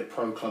have played at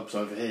pro clubs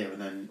over here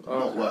and then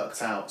not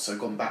worked out, so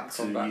gone back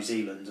to New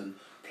Zealand and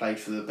played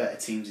for the better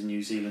teams in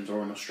New Zealand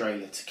or in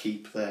Australia to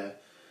keep in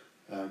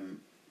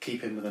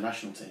with the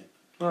national team.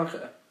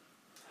 Okay.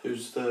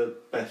 Who's the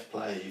best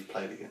player you've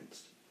played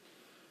against?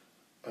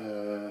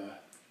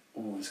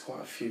 There's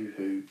quite a few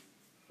who,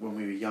 when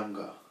we were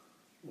younger,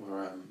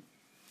 were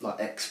like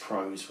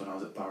ex-pros when I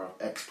was at Borough.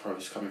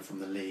 Ex-pros coming from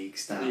the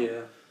leagues down.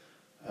 Yeah.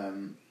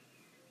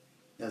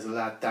 There's a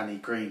lad, Danny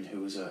Green,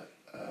 who was at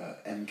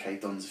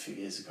MK Dons a few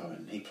years ago,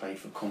 and he played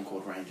for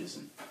Concord Rangers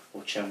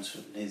or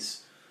Chelmsford, and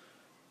his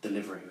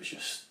delivery was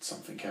just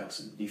something else.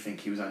 And you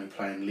think he was only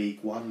playing League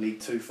 1, League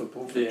 2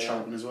 football for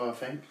Charlton as well, I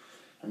think.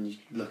 And you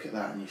look at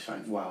that and you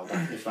think, wow,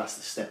 if that's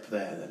the step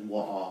there, then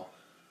what are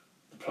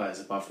the players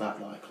above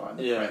that like the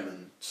Prem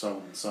and so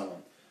on and so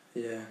on.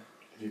 Yeah.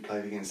 Have you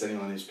played against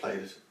anyone who's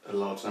played a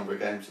large number of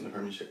games in the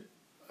Premiership?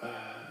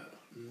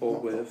 Or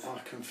with? I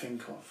can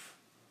think of.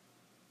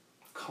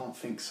 I can't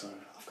think so.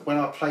 When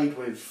I played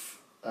with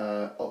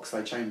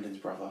Oxlade-Chamberlain's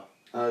brother,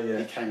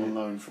 he came on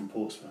loan from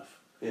Portsmouth.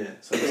 Yeah.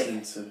 So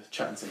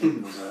chatting to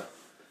him was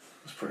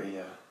pretty.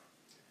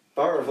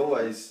 Borough have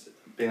always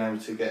been able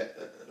to get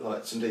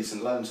like some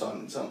decent loan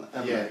signings, haven't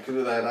they?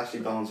 Because they had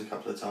Ashley Barnes a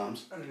couple of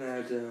times. And they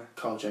had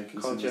Carl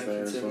Jenkinson was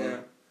there as well. Yeah.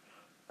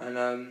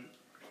 And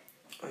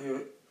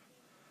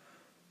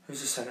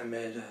who's the centre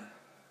mid?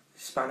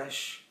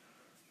 Spanish.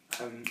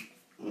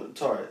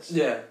 Torres.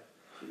 Yeah.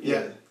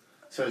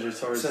 Sergio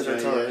Torres.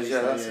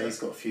 He's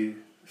got a few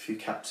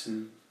caps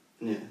in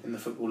the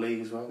Football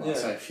League as well. I'd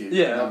say a few.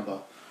 Yeah.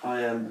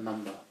 A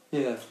number.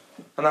 Yeah.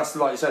 And that's,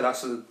 like you say,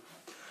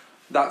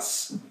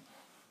 that's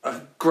a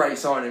great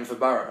signing for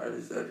Borough.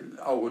 It's an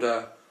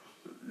older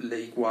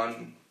League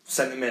One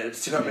centre mid.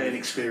 Do you know what I mean?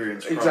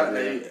 Experience.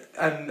 Exactly.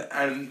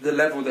 And the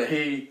level that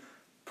he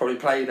probably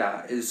played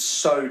at is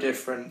so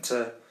different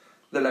to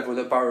the level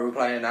that Borough were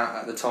playing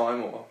at the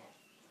time, or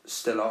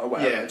still are, or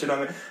whatever. Yeah. Do you know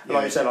what I mean?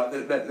 Like you said,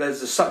 like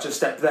there's such a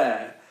step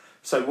there.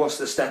 So what's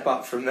the step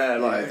up from there?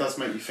 Like it does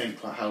make you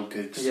think like how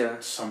good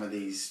some of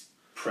these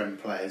Prem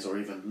players, or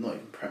even not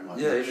even Prem, like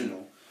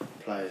national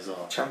players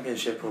are.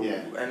 Championship or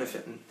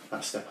anything.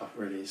 That step up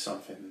really is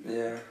something.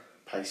 Yeah.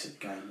 Pace of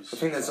games. I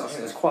think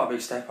there's quite a big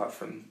step up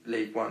from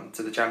League One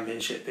to the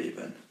Championship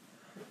even.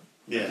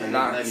 Yeah, and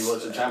then you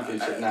watch the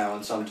Championship now,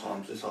 and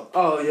sometimes it's like...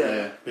 Oh,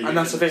 yeah. And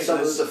that's the thing. Some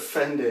of the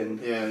defending...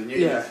 Yeah, and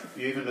you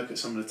even look at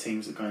some of the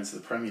teams that go into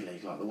the Premier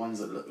League, like the ones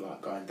that look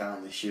like going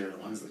down this year, the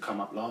ones that come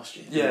up last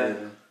year. Yeah,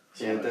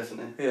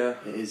 definitely. Yeah.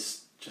 It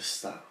is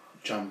just that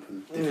jump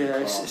and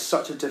different it's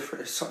such a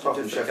different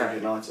Sheffield game.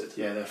 United.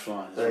 Yeah, they're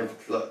flying. I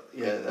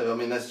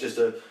mean, that's just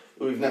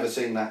we've never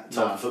seen that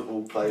type of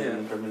football played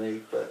in the Premier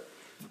League, but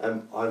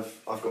I've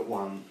got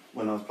one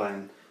when I was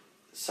playing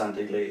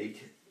Sunday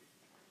League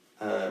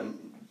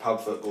pub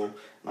football,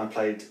 and I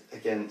played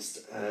against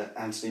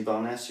Anthony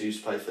Barnes, who used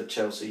to play for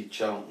Chelsea,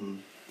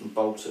 Charlton and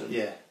Bolton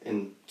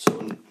in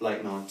sort of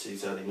late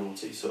 90s, early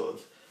noughties sort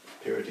of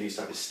period. He used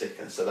to have his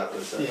sticker, so that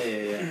was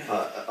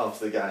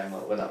after the game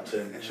I went up to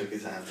him and shook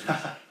his hand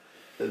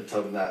and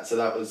told him that. So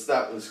that was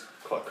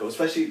quite cool,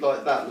 especially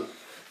like that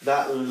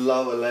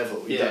lower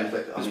level. You don't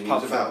expect, I mean, he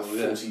was about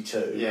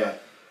 42,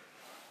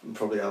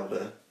 probably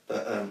older.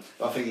 But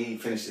I think he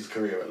finished his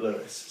career at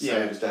Lewis,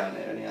 so he was down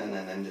there and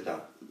then ended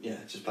up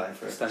just playing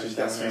for it. I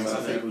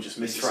think people just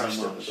miss it so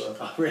much.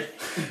 Really,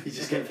 you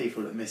just get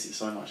people that miss it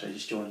so much. They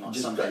just join like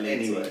Sunday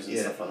League teams and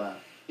stuff like that.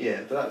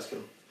 Yeah, but that was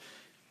cool.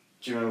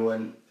 Do you remember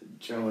when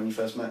you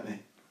first met me?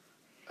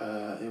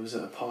 It was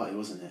at a party,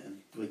 wasn't it? And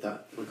we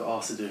got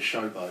asked to do a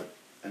showboat,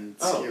 and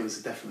it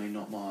was definitely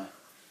not my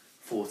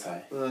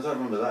forte. Well, I don't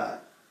remember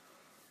that.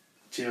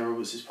 Gio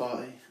Roberts'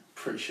 party.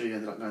 Pretty sure you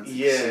ended up going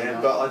to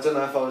but I don't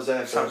know if I was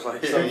there for Sounds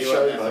like some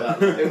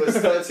showboat. It was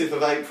 30th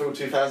of April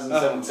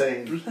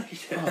 2017.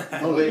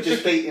 We'd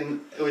just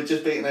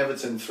beaten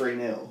Everton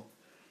 3-0.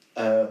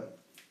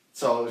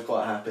 So I was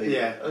quite happy.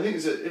 Yeah. I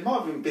think it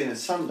might have been a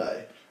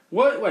Sunday.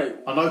 Wait.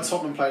 I know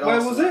Tottenham played Where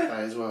Arsenal was that it?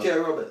 day as well.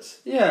 Joe Roberts.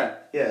 Yeah.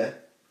 Yeah.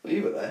 Well,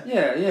 you were there.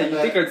 Yeah. You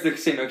did go to the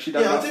casino because you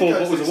done about 4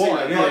 bottles of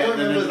wine. Yeah, I don't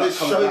remember this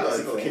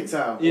showboat got kicked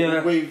out. Yeah.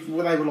 They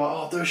were like,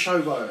 oh, do a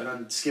showboat, and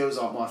then skills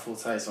aren't my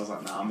forte, so I was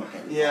like, nah, I'm not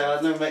getting Yeah,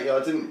 I never met you.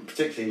 I didn't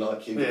particularly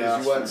like you because Yeah,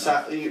 you weren't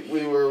sat.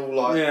 We were all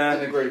like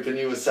in a group, and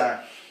you were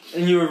sat.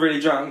 And you were really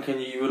drunk,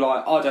 and you were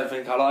like, I don't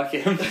think I like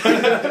him.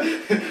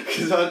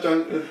 Because I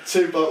drank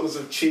 2 bottles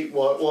of cheap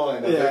white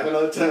wine. I think, when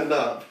I turned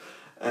up,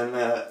 and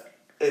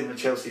in my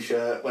Chelsea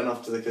shirt, went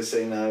off to the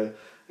casino.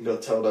 And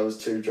got told I was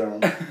too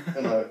drunk,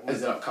 and I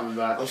ended up coming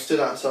back. I stood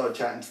outside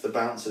chatting to the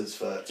bouncers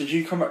for. Did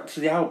you come back to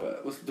the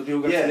Albert? Did we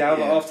all go to the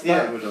Albert after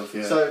that? Yeah, would have.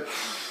 Yeah. So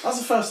that was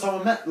the first time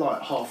I met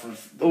like half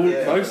of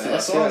most of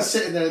us. So I was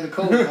sitting there in the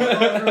corner, like,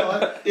 oh,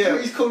 right,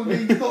 he's calling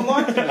me not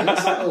liking me.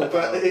 What's that all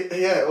about? But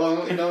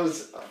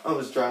I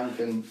was drunk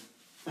and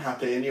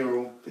happy, and you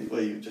were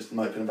you were just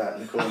moping about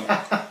in the corner.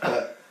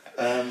 But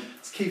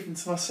just keeping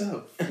to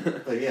myself.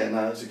 But yeah,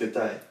 no, it was a good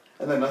day.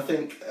 And then I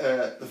think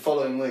the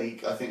following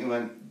week, I think we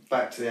went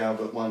back to the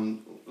Albert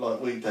one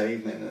weekday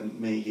evening, and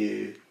me,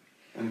 you,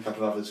 and a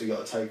couple of others, we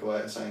got a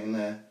takeaway or something in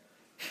there.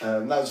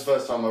 That was the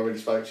first time I really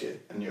spoke to you,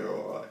 and you were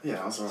all right.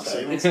 Yeah, I was alright.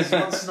 So once I've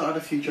not had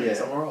a few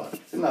drinks, I'm alright.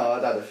 No,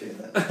 I'd had a few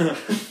then.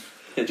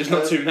 Yeah, just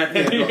not too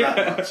many. Yeah, not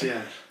that much.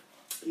 Yeah.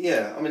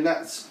 Yeah, I mean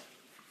that's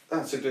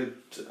a good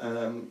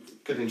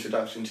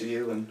introduction to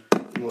you and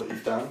what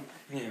you've done.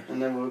 Yeah. And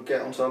then we'll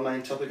get on to our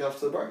main topic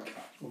after the break.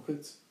 All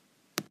good.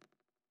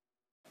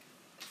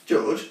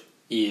 George?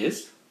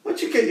 Yes? Where'd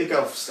you get your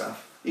golf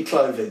stuff? Your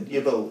clothing,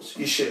 your balls,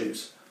 your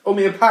shoes? Or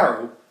me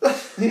apparel?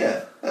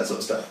 Yeah, that sort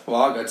of stuff. Well,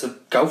 I go to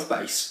Golf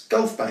Base.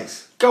 Golf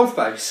Base? Golf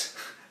Base.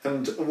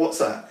 And what's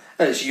that?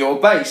 It's your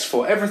base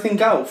for everything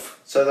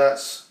golf. So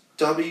that's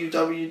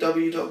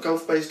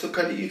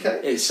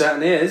www.golfbase.co.uk? It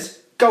certainly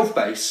is. Golf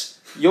Base.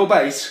 Your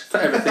base for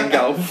everything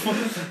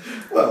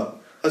golf. Well,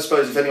 I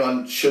suppose if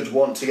anyone should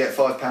want to get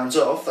 £5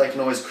 off, they can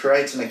always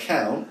create an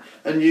account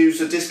and use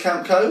a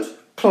discount code.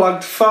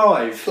 Plugged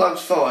 5. Plugged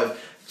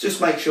 5. Just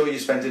make sure you're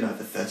spending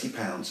over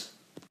 £30.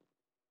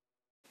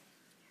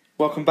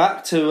 Welcome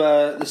back to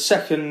the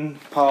second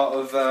part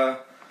of an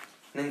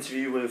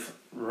interview with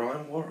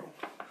Ryan Worrall.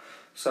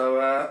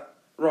 So,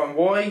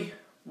 Ryan,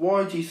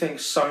 why do you think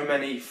so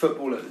many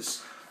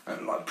footballers,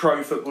 like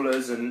pro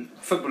footballers and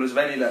footballers of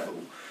any level,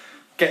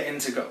 get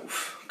into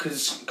golf?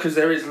 Because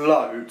there is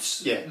loads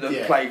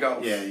that play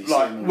golf. Yeah,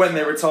 like when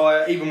they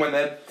retire, even when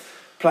they're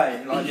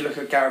playing. Like you look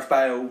at Gareth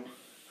Bale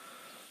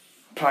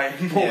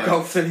playing more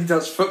golf than he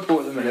does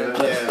football at the minute.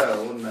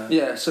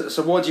 Yeah.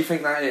 So why do you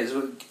think that is?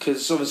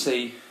 Because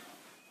obviously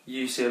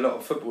you see a lot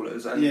of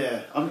footballers. And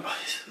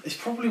it's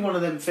probably one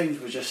of them things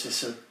where just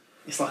it's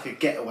like a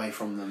getaway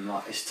from them.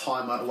 Like it's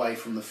time away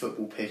from the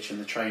football pitch and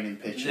the training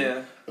pitch.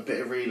 And a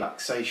bit of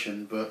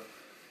relaxation, but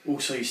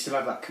also you still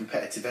have that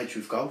competitive edge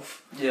with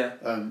golf. Yeah.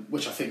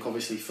 Which I think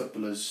obviously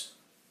footballers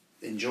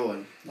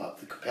enjoy, like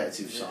the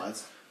competitive side.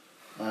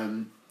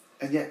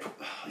 And yet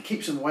it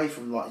keeps them away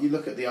from, like, you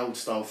look at the old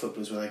style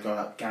footballers where they go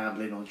out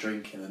gambling or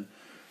drinking, and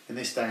in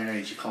this day and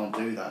age you can't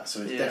do that.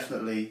 So it's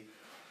definitely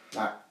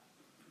that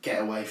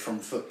get away from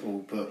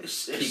football, but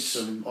keeps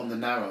them on the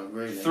narrow,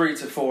 really. 3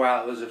 to 4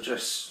 hours of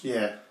just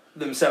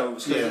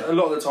themselves. Because a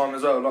lot of the time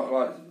as well,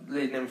 like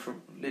leading on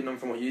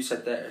from what you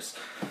said there, is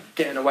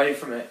getting away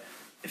from it.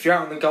 If you're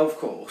out on the golf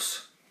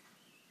course,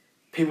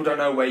 people don't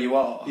know where you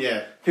are.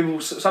 Yeah.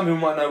 Some people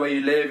might know where you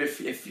live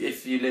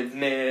if you live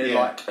near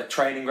like a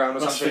training ground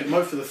or something.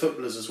 Most of the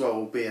footballers as well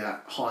will be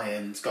at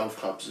high-end golf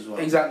clubs as well.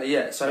 Exactly,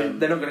 yeah. So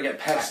they're not going to get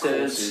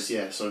pestered.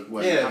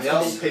 The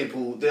old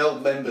people, the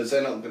old members,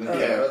 they're not going to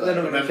care. They're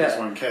not going to care.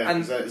 Won't care.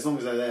 And as long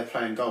as they're there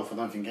playing golf, I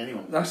don't think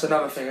anyone. That's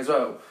another thing as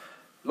well.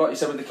 Like you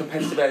said, with the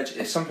competitive edge,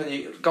 it's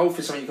something golf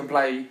is something you can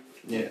play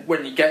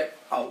when you get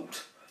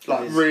old.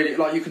 Like really,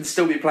 like you can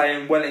still be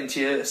playing well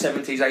into your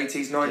 70s,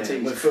 80s, 90s.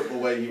 Yeah, with football,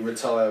 where you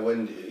retire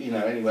when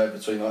anywhere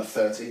between like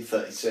 30,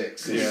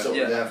 36 is sort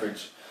of the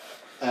average.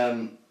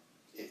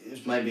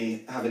 It's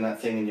maybe having that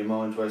thing in your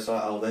mind where it's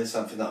like, oh, there's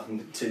something that I can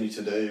continue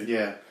to do.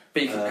 Yeah.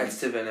 Be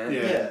competitive in it.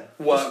 Yeah.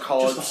 Work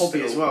hard. Just a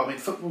hobby as well. I mean,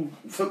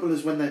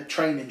 footballers when they're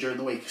training during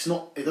the week,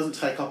 it doesn't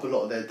take up a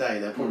lot of their day.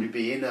 They'll probably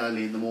be in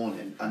early in the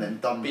morning and then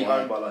done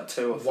home by like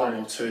 2 or 3. 1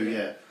 or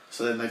 2,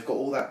 So then they've got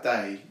all that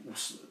day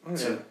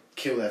to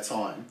kill their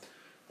time,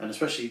 and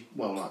especially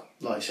like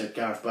you said,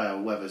 Gareth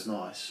Bale, weather's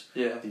nice.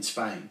 Yeah. In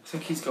Spain, I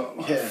think he's got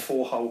like a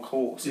 4-hole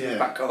course in his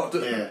back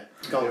garden. Yeah.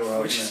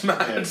 Golf, which is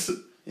mad.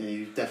 Yeah,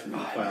 you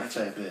definitely play a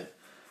fair bit.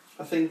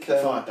 I think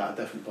if I had that, I'd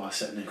definitely buy a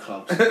set of new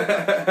clubs.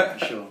 For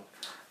sure.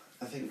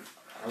 I think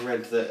I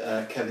read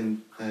that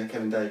Kevin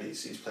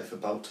Davies, who's played for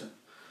Bolton,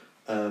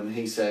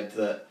 he said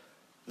that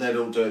they'd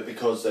all do it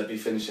because they'd be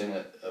finishing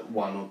at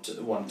 1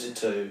 to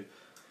 2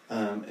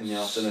 in the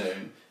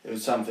afternoon. It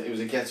was something. It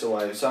was a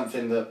getaway. It was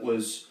something that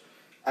was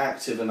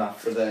active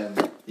enough for them.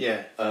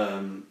 Yeah.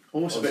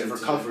 Almost a bit of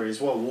recovery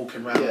as well,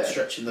 walking around,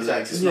 stretching the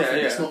legs. It's,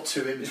 it's not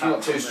too impactful. It's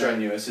not too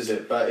strenuous, is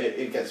it? But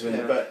it gets them in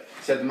it. But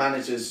he said the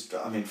managers,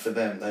 I mean, for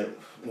them, they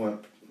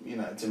weren't,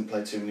 didn't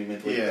play too many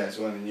midweek games.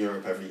 Weren't in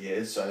Europe every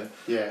year, so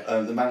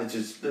the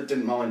managers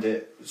didn't mind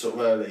it sort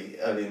of early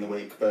in the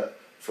week, but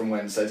from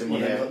Wednesday didn't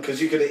want it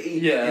because you could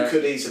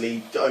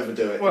easily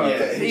overdo it. Well,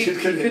 you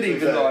could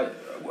even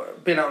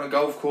like being out on a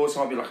golf course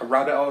might be like a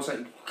rabbit hole, so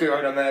you could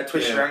go down there,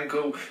 twist your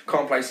ankle,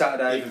 can't play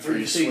Saturday. Even through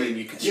your swing,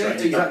 you could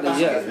straighten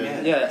exactly.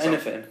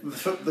 Anything.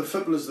 The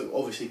footballers that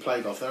obviously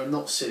play golf, they're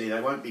not silly. They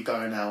won't be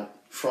going out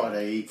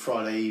Friday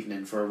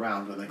evening for a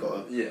round when they've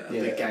got a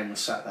big game on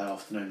Saturday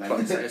afternoon.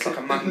 It's like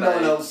a Monday.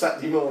 9 on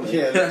Saturday morning.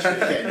 Yeah, literally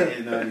getting it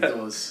in early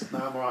doors. No,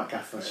 I'm alright,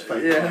 Gaffer.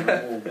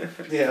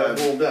 I'm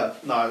warmed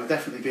up. No, it would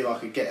definitely be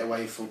like a get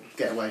away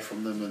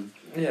from them, and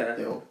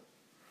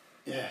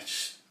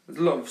just. There's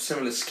a lot of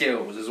similar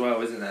skills as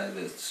well, isn't there?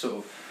 That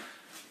sort of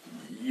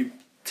you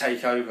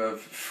take over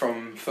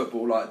from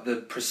football, like the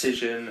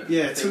precision.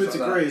 And to a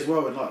degree as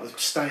well, and like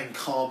staying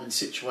calm in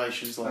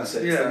situations like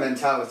that. It's the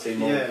mentality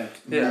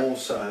more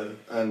so,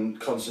 and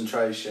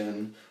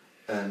concentration,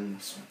 and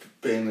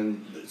being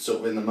in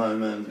the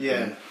moment.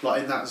 Yeah,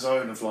 like in that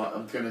zone of like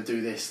I'm going to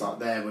do this, like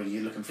there where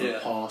you're looking for a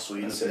pass or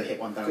you're looking to hit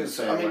one down the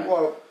fairway. I mean,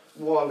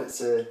 while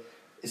it's a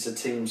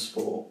team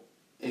sport,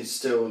 it's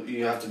still,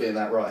 you have to be in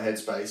that right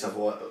headspace.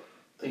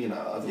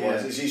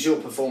 Otherwise, it's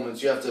your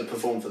performance. You have to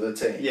perform for the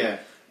team. Yeah.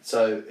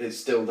 So it's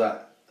still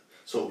that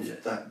sort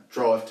of that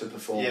drive to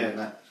perform and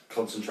that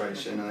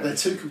concentration. They're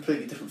two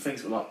completely different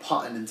things, but like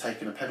putting and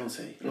taking a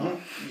penalty. Like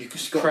you've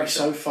just got to be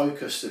so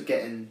focused at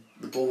getting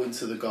the ball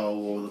into the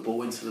goal or the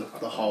ball into the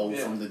hole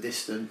from the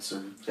distance,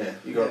 and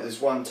you got this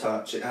one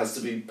touch. It has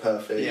to be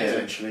perfect. Yeah,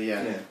 eventually.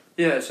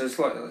 Yeah. So it's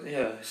like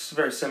it's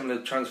very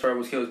similar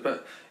transferable skills,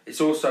 but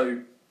it's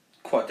also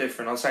quite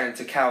different. I was saying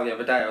to Cal the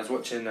other day, I was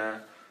watching, I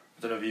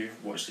don't know if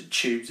you've watched it,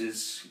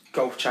 Tubes'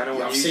 golf channel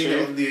on YouTube. I've seen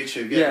it on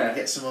YouTube,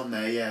 get some on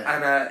there,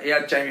 And he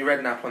had Jamie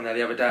Redknapp on there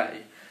the other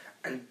day,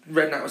 and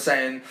Redknapp was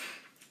saying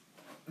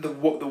the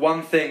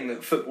one thing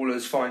that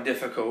footballers find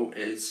difficult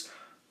is,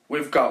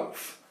 with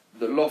golf,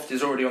 the loft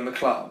is already on the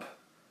club,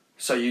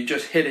 so you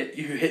just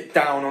hit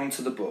down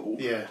onto the ball,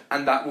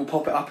 and that will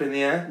pop it up in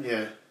the air.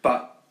 Yeah.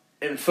 But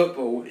in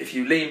football, if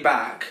you lean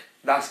back,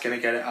 that's going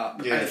to get it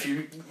up. Yeah. And if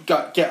you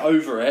get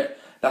over it,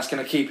 that's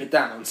going to keep it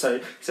down. So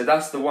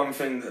that's the one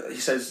thing that he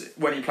says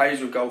when he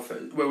plays with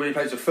golfers, when he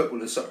plays with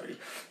footballers,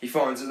 he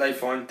finds that they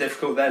find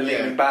difficult. They're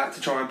leaning back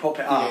to try and pop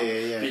it up.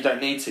 But you don't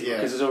need to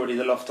because there's already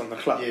the loft on the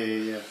club.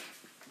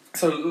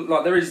 So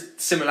like there is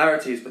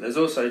similarities, but there's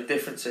also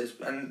differences,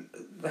 and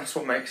that's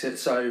what makes it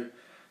so.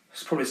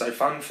 It's probably so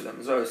fun for them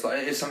as well. It's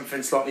like it is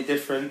something slightly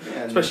different,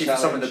 especially for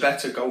some of the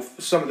better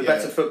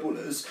better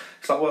footballers.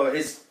 It's like, well, it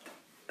is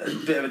a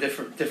bit of a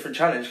different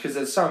challenge, because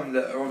there's some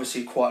that are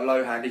obviously quite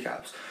low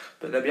handicaps,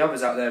 but there'll be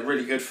others out there,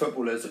 really good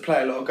footballers that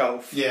play a lot of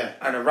golf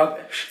and are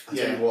rubbish. I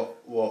tell you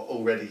what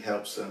already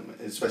helps them,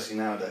 especially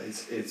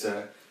nowadays, is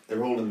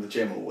they're all in the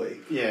gym all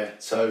week. Yeah.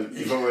 So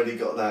you've already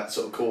got that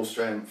sort of core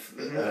strength,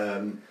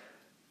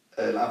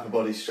 and upper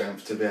body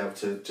strength to be able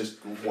to just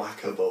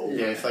whack a ball.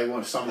 Yeah, if they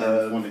wanted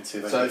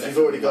to. So if you've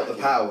already got the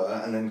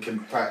power and then can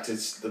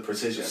practice the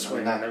precision,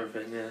 swing and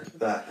everything,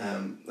 that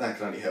can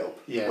only help.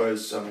 Yeah.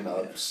 Whereas I'm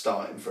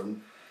starting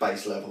from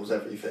base levels,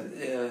 everything.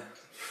 Yeah.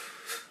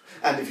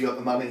 And if you've got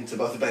the money to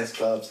buy the best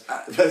clubs,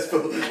 the best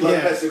ball, the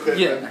best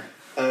equipment.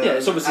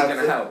 It's obviously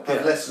going to help.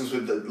 Have lessons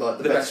with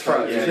the best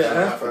pros.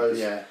 Pros.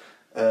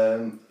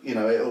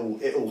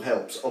 It all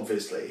helps,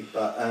 obviously,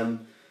 but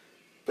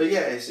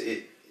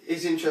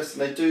it's interesting.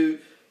 They do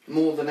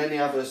more than any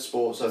other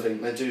sports. I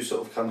think they do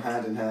sort of come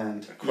hand in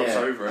hand. Cross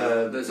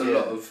over. There's a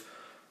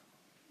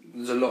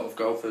lot of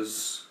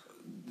golfers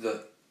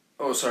that.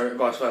 Oh, sorry,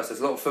 vice versa.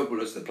 There's a lot of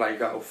footballers that play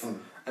golf,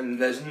 and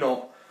there's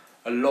not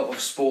a lot of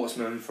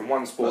sportsmen from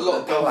one sport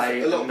that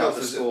play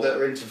another sport that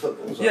are into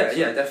football.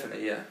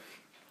 Definitely,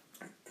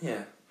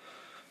 yeah.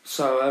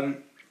 So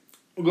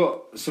we've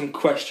got some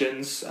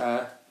questions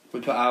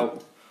we put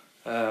out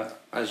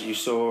as you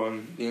saw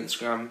on the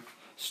Instagram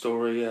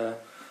story.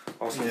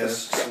 Asking for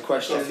some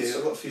questions.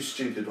 I've got a few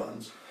stupid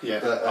ones. Yeah,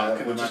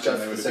 but we'll just go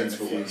for the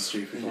sensible ones.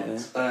 Stupid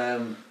ones.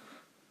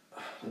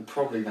 We'll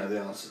probably know the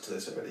answer to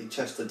this already.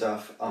 Chester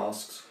Duff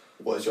asks,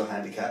 "What is your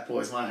handicap?"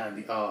 What is my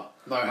handicap?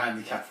 No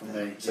handicap from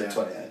me. So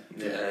 28.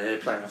 Yeah, you're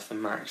playing off the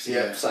max.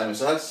 Yeah, same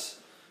as us.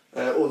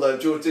 Although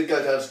George did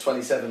go down to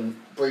 27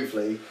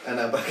 briefly, and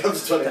now back up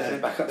to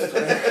 28. Back up to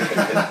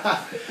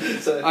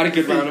 28. So I had a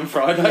good round on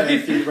Friday. A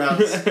few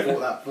rounds brought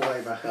that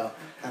way back up.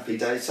 Happy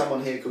days.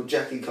 Someone here called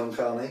Jackie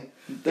Concarney.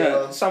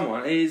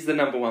 Someone. He's the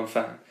number one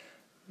fan.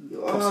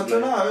 I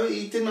don't know.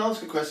 He didn't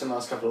ask a question the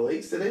last couple of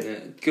weeks, did he? Yeah,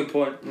 good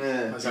point.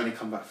 Yeah. He's only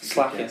come back for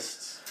slacking.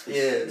 guests.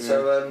 Yeah.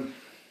 So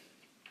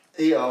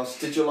He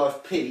asked, did your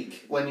life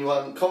peak when you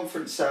won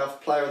Conference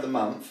South Player of the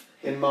Month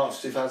in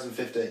March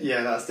 2015?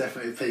 Yeah, that's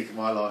definitely the peak of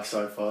my life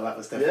so far. That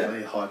was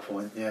definitely a high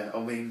point. Yeah, I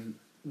mean,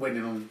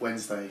 winning on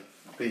Wednesday,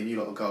 beating you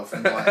lot of golf,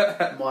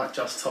 might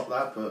just top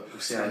that, but we'll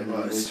see how it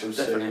works.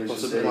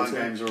 One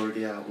game's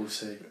already out, we'll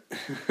see.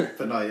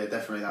 But no, yeah,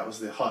 definitely that was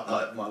the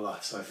highlight of my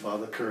life so far.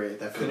 The career,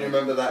 definitely. Can you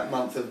remember that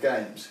month of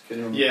games? Can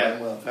you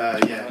remember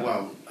playing well?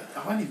 Well, I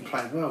wasn't even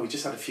playing well. We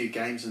just had a few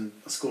games and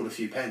I scored a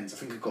few pens. I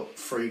think I got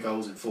 3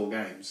 goals in 4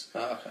 games.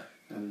 Oh, okay.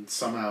 And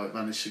somehow it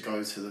managed to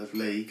go to the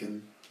league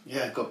and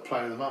got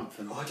Player of the Month.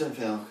 And I don't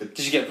think I could.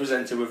 Did you get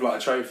presented with like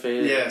a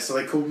trophy? Yeah, so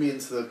they called me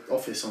into the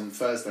office on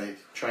Thursday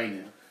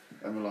training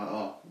and were like,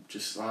 I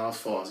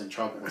thought I was in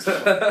trouble.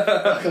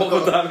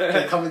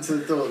 They come into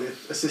the door, the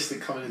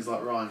assistant coming in is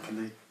like, Ryan,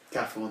 can the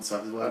gaffer wants to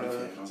have his word with you?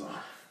 And I was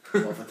like,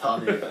 what have I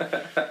done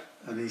here?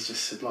 And he's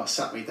just said,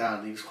 sat me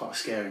down. He was quite a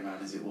scary man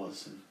as it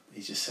was, and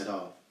he just said,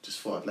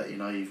 just thought I'd let you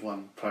know you've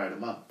won Player of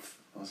the Month.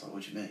 I was like,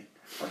 what do you mean?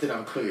 I didn't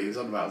have a clue what he was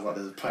on about. I was like,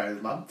 there's a Player of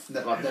the Month.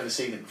 I've never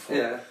seen it before.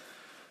 Yeah.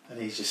 And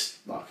he's just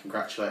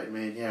congratulated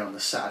me. And on the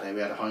Saturday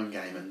we had a home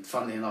game, and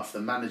funnily enough, the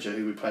manager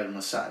who we played on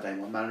the Saturday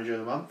won Manager of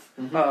the Month,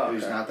 who's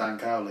now Dan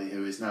Cowley,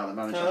 who is now the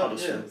manager of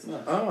Huddersfield.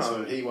 Yeah. Nice.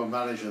 So he won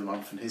Manager of the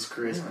Month, and his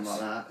career's gone like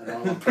that, and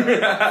I won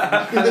Player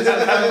of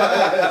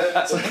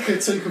the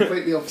Month. So 2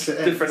 completely opposite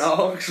ends. Different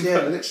arcs. Yeah,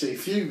 literally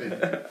fuming.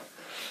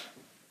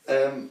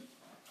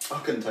 I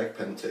couldn't take a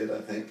penalty, I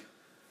don't think.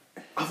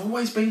 I've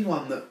always been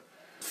one that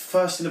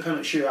first in a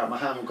penalty shootout, my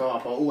hand will go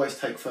up. I'll always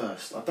take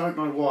first. I don't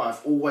know why.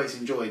 I've always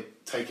enjoyed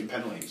taking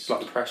penalties. It's like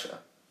the pressure.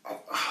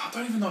 I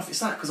don't even know if it's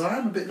that, because I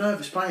am a bit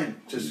nervous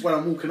playing just when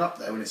I'm walking up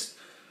there when it's.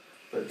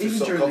 But just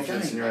even during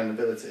confidence the game, in your own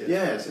ability.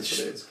 Yeah, it's what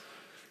it is.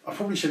 I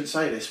probably shouldn't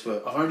say this,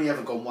 but I've only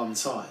ever gone one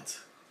side,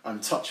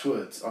 and touch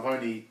wood. I've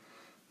only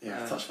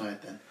touched my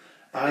head then.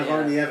 I've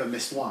only ever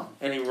missed one.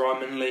 Any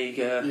Ryman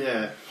League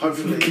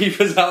hopefully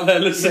keepers out there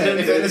listening? Yeah,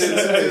 if they're listening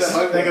to this,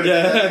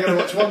 they're going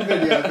to watch one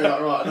video and be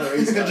like, right, no,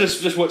 he's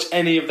just watch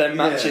any of their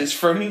matches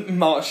from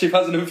March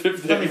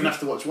 2015. You don't even have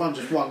to watch one,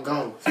 just one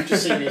goal. If you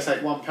just see me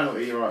take one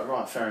penalty, you're like,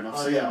 right, fair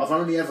enough. I've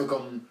only ever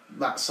gone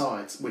that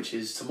side, which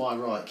is to my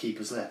right,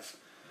 keeper's left.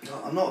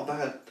 I'm not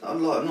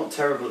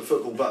terrible at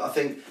football, but I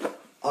think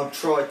I'd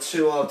try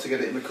too hard to get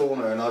it in the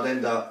corner and I'd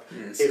end up...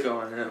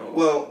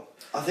 Well,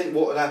 I think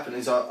what would happen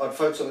is I'd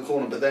focus on the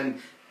corner, but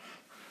then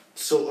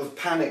sort of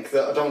panic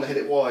that I don't want to hit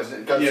it wide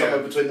and it goes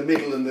somewhere between the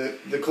middle and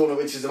the corner,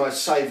 which is the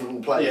most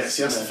savable place. Yeah,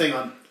 see, that's the thing.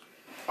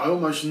 I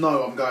almost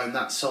know I'm going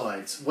that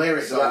side. Where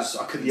it goes,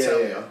 I couldn't tell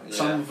you.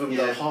 Some of them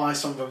go high,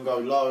 some of them go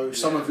low.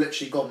 Some have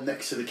literally gone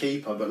next to the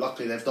keeper, but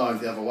luckily they've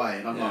dived the other way.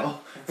 And I'm like,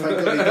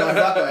 thank God he dived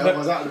that way,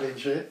 otherwise that would have been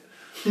shit.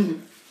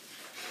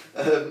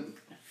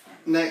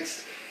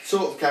 Next,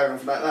 sort of carrying on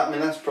from that. I mean,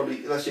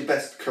 that's your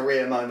best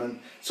career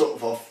moment, sort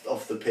of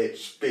off the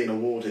pitch, being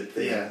awarded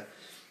the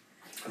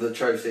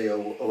trophy or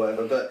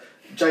whatever. But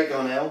Jake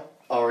Garnell,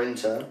 our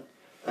intern,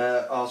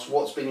 asked,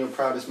 what's been your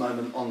proudest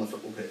moment on the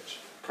football pitch?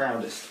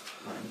 Proudest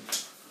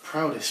moment.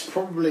 Proudest,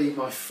 probably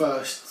my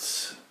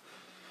first.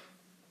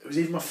 It was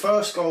either my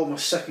first goal or my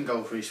second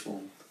goal for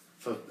Eastbourne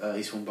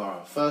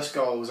Borough. First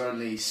goal was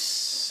only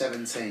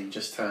 17,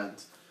 just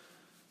turned.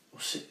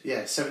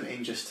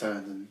 17 just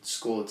turned and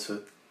scored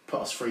to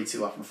put us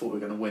 3-2 up and thought we were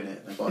going to win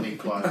it. They got an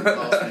equaliser at the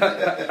last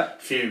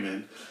minute,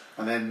 fuming.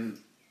 And then,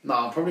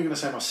 I'm probably going to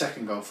say my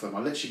second goal for them. I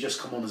literally just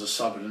come on as a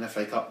sub in an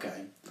FA Cup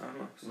game. Oh,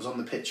 nice. I was on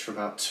the pitch for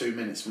about 2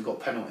 minutes. We got a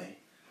penalty.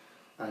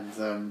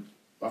 And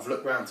I've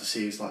looked round to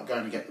see who's going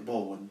to get the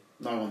ball and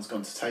no one's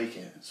gone to take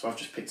it. So I've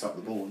just picked up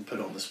the ball and put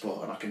it on the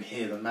spot and I can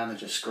hear the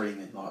manager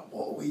screaming, what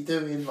are we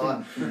doing?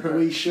 Are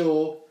we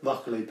sure?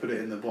 Luckily, put it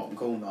in the bottom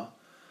corner.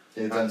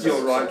 Yeah,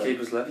 you're right,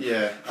 keeper's left.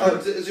 Yeah. I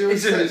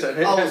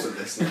wasn't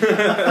listening.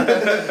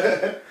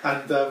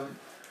 And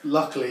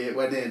luckily it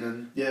went in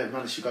and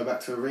managed to go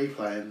back to a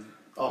replay, and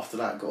after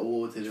that got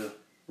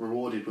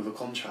rewarded with a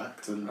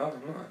contract. And nice.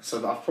 So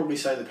I'd probably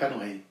say the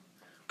penalty.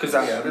 Because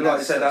like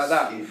you said,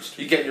 that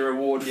you get your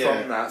reward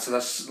from that, so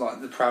that's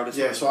like the proudest.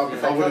 Yeah, so I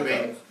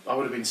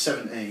would have been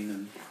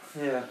 17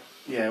 and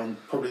on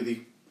probably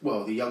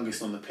the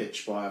youngest on the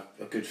pitch by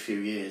a good few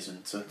years,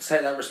 and to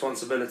take that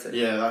responsibility.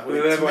 Yeah,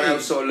 with everyone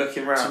else sort of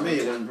looking round. To me,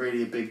 it wasn't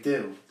really a big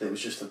deal. It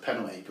was just a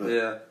penalty, but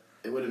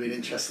it would have been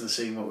interesting to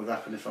see what would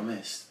happen if I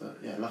missed.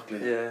 But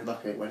luckily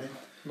it went in.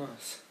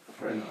 Nice,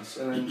 very nice.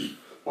 And then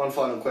one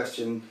final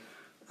question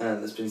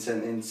that's been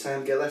sent in.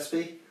 Sam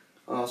Gillespie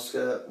asks,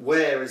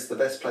 where is the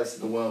best place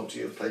in the world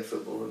you have played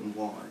football and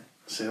why?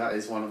 So that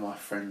is one of my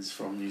friends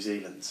from New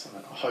Zealand. So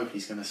I hope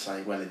he's going to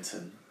say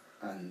Wellington,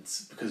 and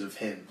because of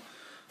him.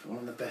 One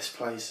of the best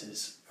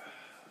places,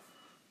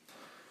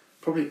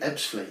 probably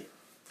Ebbsfleet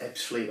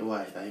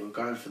away. They were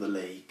going for the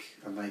league,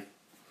 and they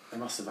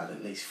must have had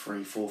at least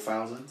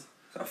 3,000-4,000. Is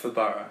that for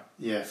Borough?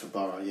 Yeah, for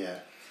Borough, yeah.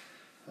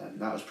 And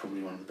that was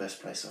probably one of the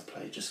best places I've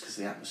played, just because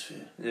of the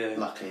atmosphere. Yeah.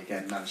 Luckily,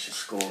 again, managed to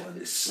score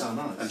and, it's so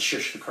nice. And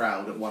shush the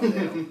crowd at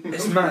 1-0.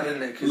 It's mad,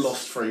 isn't it?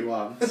 Lost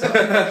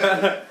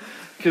 3-1.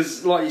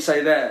 Because, like you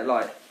say there,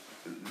 like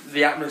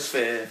the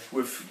atmosphere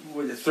with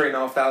the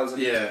 3,500.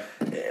 Yeah.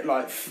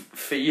 like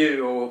for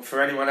you or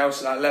for anyone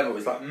else at that level,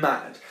 is like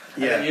mad.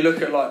 And then you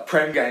look at like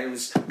Prem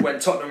games when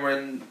Tottenham were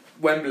in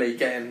Wembley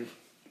getting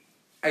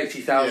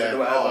 80,000 or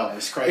whatever. Oh,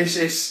 it's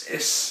crazy.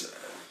 It's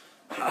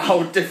a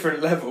whole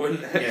different level,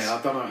 isn't it? Yeah,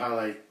 I don't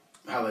know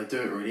how they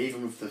do it really.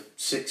 Even with the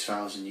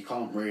 6,000, you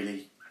can't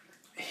really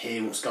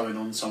hear what's going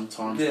on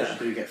sometimes. Yeah. You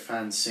do get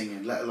fans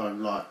singing, let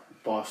alone like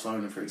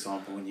Barcelona, for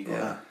example, when you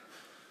got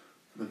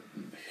the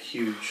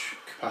huge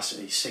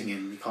capacity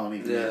singing, you can't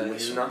even hear the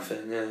whistle.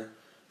 Nothing. Yeah.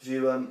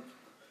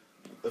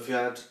 Have you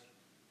had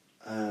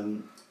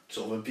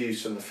sort of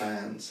abuse from the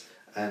fans,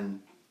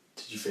 and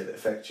did you feel it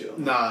affect you?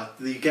 Nah,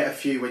 you get a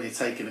few when you're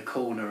taking a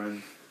corner,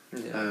 and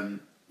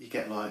you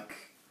get like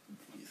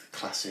the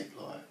classic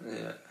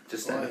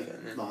just like,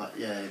 anything. Like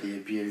the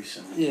abuse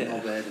and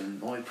knobhead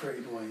and oi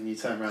pretty boy, and you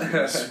turn around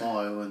and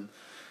smile, and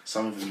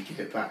some of them you give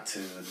it back to,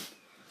 and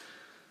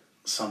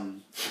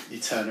some you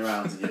turn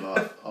around and you're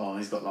like, oh,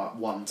 he's got like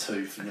one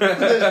tooth, and you're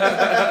looking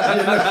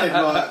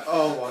like,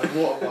 oh my,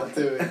 what am I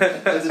doing? I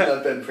didn't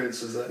know Ben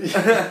Prince was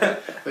there.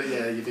 But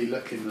yeah, you'd be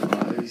looking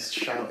like he's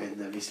shouting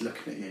and he's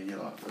looking at you, and you're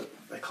like, but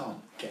they can't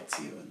get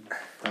to you and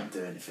don't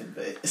do anything.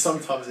 But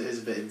sometimes it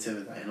is a bit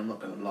intimidating, I'm not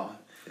going to lie.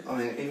 I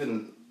mean,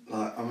 even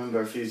like I remember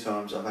a few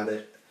times I've had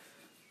it.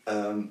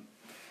 I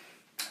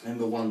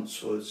remember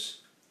once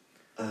was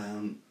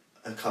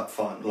a cup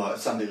final, like a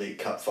Sunday League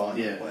Cup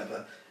final or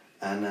whatever,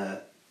 and I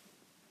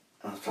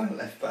was playing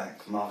left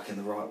back, marking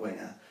the right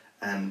winger,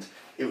 and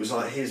it was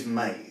like his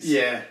mates.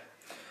 Yeah.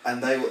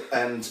 And they were,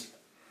 and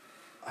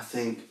I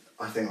think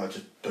I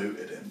just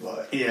booted him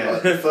like Yeah.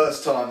 the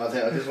first time. I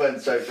think I just went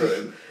straight through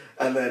him,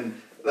 and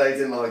then they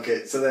didn't like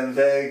it. So then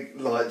they're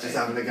like just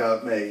having a go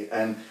at me,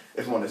 and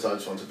if I'm honest, I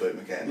just want to boot him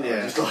again.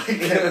 Yeah. Just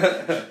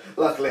like,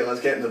 luckily I was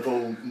getting the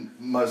ball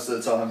most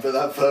of the time, but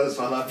that first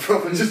one I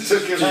probably just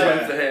took him.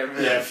 Went for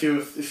him. Yeah, a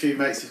few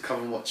mates have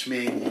come and watched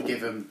me,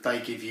 and they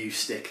give you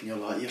stick, and you're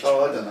like, I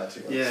don't know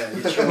too much. Yeah,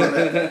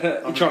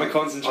 you're trying to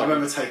concentrate. I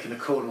remember taking a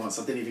corner once.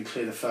 I didn't even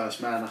clear the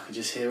first man. I could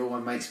just hear all my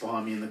mates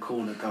behind me in the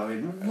corner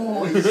going,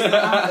 "What is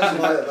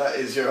that?" That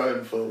is your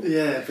own fault.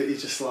 Yeah, but you're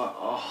just like,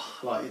 oh,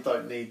 like you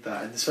don't need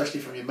that, and especially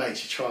from your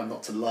mates, you're trying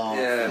not to laugh.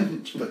 Yeah,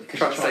 but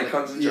try to stay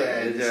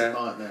concentrated. Yeah, it's a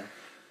nightmare.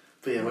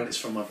 But yeah, when it's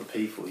from other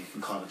people, you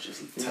can kind of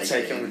just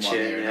take it in one chin,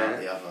 ear and out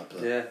the other.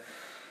 But yeah.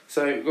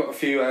 So we've got a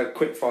few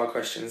quick fire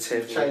questions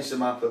here. We've changed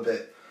them up a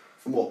bit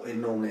from what we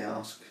normally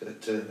ask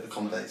to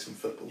accommodate some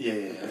football.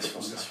 Yeah, that's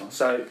fine.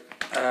 So,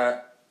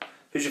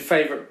 who's your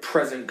favourite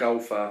present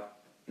golfer,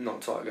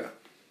 not Tiger?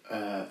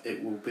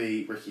 It will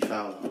be Ricky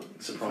Fowler,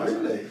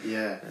 surprisingly. Really?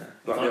 Yeah.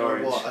 Like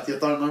I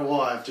don't know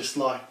why. I've just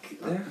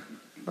like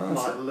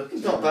look.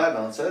 It's not a bad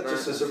answer,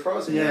 just a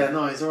surprising one. Yeah,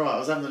 no, he's alright. I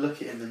was having a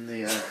look at him in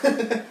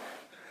the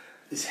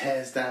his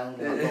hair's down,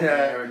 like long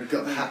hair, and he's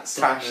got the hats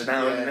on. Tash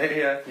now, isn't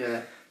it?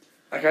 Yeah.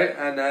 Okay,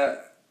 and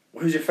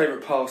who's your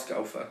favourite past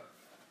golfer?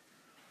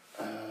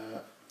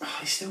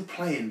 He's still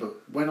playing, but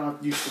when I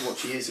used to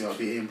watch years ago, it'd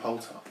be Ian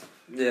Poulter.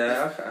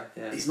 Yeah, okay,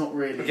 yeah. He's not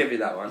really. I'll give you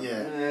that one.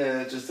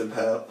 Yeah, just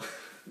about.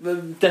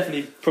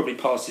 Definitely, probably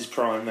past his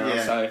prime now.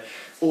 Yeah. So.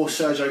 Or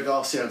Sergio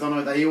Garcia. I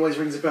don't know. He always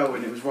rings a bell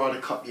when it was Ryder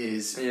Cup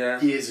years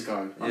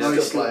ago. I know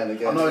he's still playing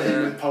again. I know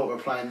him and Poulter are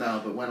playing now,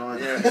 but when I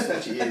used to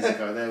watch it years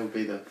ago, they would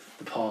be the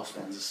past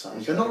ones as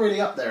such. They're not really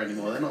up there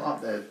anymore. They're not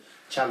up there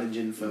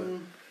challenging for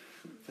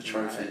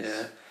trophies. Right,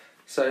 yeah.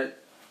 So,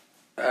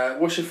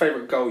 what's your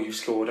favourite goal you've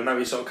scored? I know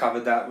we sort of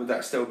covered that. Would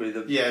that still be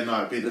the? Yeah, no,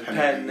 it'd be the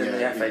pen and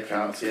the FA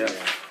Cup.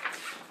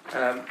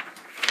 Yeah.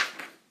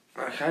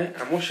 Okay,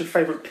 and what's your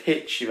favourite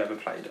pitch you've ever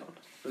played on?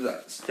 Would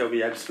that still be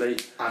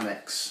Ebbsfleet?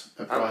 Amex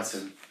at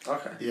Brighton.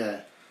 Okay.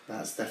 Yeah,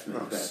 that's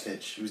definitely a better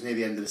pitch. It was near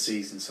the end of the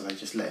season, so they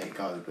just let it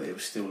go, but it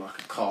was still like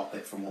a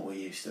carpet from what we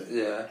used to.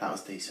 Yeah. That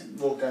was decent.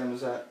 What game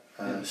was that?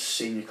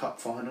 Senior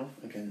Cup final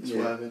against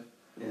Worthing.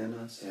 Yeah,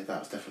 nice. Yeah, that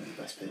was definitely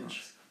the best pitch.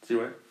 Nice. Did you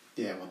win?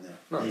 Yeah, 1-0.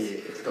 Nice.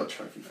 Yeah, got a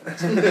trophy for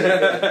it.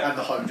 And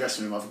the home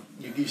dressing room.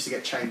 You used to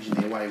get changed in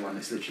the away one.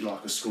 It's literally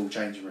like a school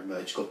changing room where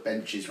they've just got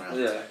benches round.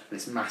 Yeah. And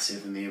it's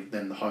massive, and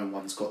then the home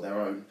one's got their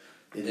own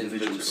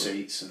individual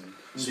seats and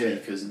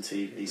speakers and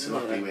TV. So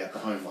luckily we had the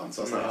home one.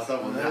 So I was like, I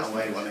don't want that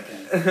away one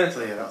again.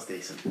 So yeah, that was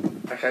decent.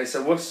 Okay,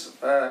 so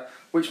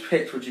which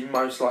pitch would you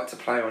most like to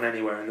play on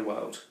anywhere in the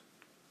world?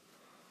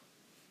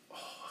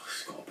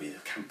 It's got to be the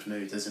Camp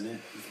Nou, doesn't it?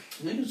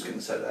 I knew you was going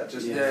to say that,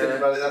 just think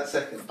about it that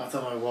second. I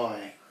don't know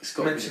why. It's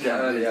got to be the Mentioned it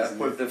Camp Nou earlier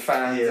with the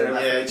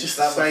fans. Just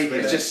the stadium.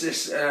 It's just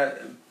this.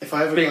 If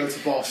I ever go to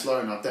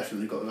Barcelona, I've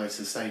definitely got to go to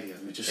the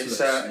stadium. It just looks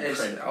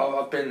incredible.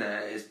 I've been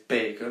there. It's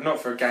big,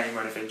 not for a game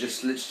or anything.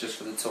 Just literally just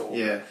for the tour.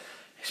 Yeah,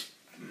 it's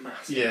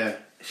massive. Yeah,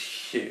 it's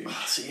huge.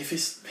 See, if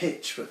it's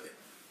pitch, but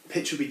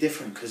pitch will be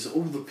different because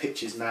all the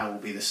pitches now will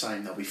be the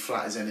same. They'll be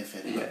flat as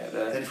anything. Yeah.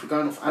 Then if we're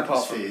going off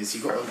atmospheres,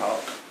 you've got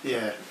to.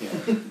 Yeah.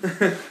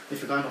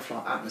 If we're going off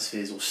like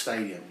atmospheres or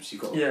stadiums, you've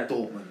got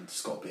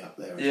Dortmund's got to be up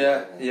there.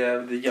 Yeah,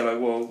 the yellow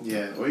wall.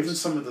 Yeah, or even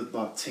some of the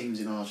like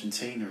teams in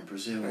Argentina and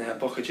Brazil. Yeah,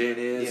 Boca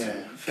Juniors.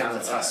 Yeah,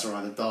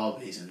 Galatasaray, the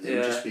derbies, and it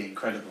would just be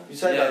incredible. You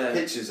say about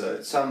the pitches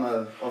though, some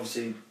are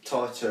obviously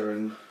tighter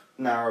and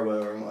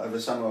narrower and whatever.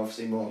 Some are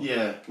obviously more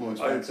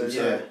expensive.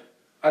 Yeah.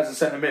 As a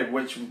centre mid,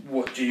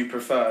 what do you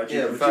prefer? Do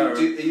you prefer? Are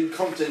you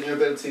confident in your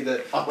ability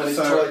that when it's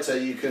tighter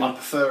you can? I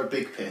prefer a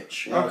big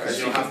pitch. Okay,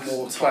 so you have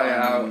more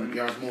time.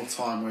 You have more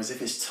time. Whereas if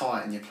it's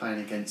tight and you're playing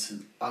against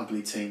an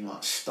ugly team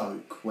like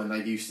Stoke, when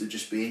they used to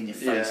just be in your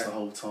face the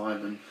whole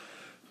time,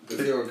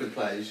 if you're a good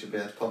player, you should be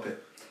able to pop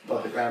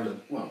it round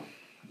them. Well,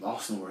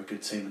 Arsenal were a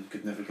good team and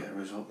could never get a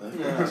result there.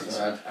 Yeah, that's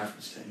an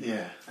average team.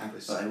 Yeah,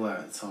 average. But they were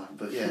at the time.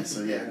 But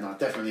no,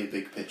 definitely a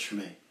big pitch for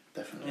me.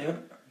 Definitely. Yeah.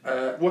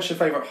 What's your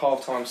favourite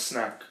half-time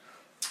snack?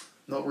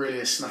 Not really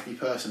a snacky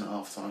person at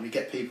half-time. You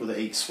get people that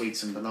eat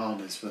sweets and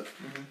bananas, but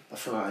I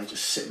feel like they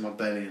just sit in my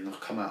belly and I'll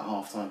come out at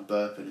half-time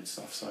burping and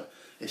stuff, so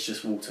it's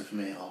just water for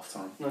me at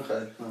half-time.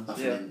 Okay.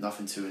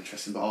 Nothing too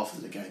interesting, but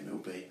after the game it'll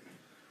be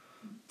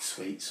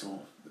sweets or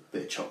a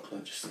bit of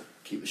chocolate just to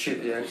keep the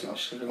sugar levels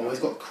up. I've always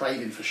got a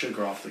craving for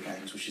sugar after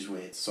games, which is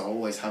weird, so I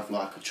always have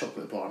like a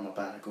chocolate bar in my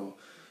bag or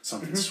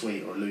something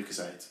sweet or a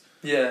Lucozade.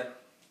 Yeah.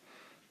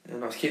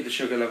 Nice. Keep the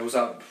sugar levels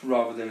up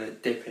rather than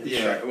it dipping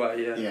straight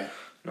away. Yeah.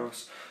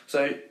 Nice.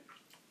 So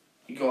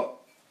you got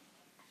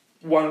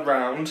one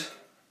round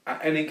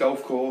at any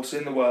golf course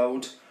in the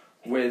world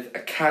with a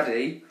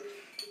caddy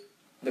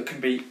that can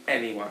beat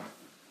anyone.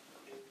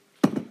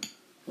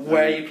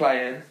 Where are you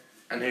playing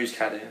and who's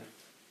caddying?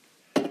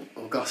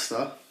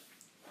 Augusta,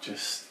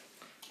 just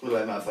we'll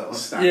let him have that one.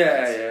 Standard.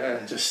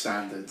 Yeah. Just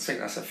standard. I think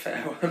that's a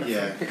fair one.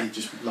 Yeah, you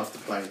just love to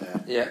play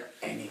there. Yeah.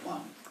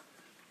 Anyone.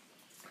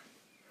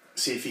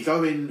 See, if you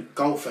go in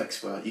golf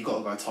expert, you got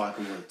to go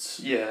Tiger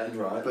Woods. Yeah.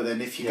 Right. But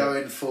then if you go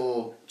in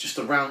for just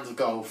a round of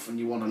golf and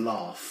you want to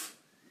laugh,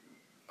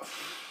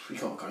 you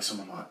got to go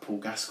someone like Paul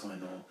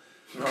Gascoigne or.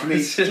 Do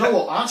you know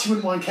what? I actually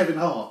wouldn't mind Kevin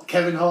Hart.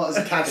 Kevin Hart as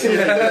a caddy would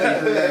be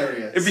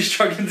hilarious. He'd be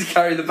struggling to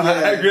carry the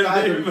bag.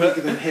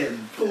 Bigger than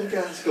him. Paul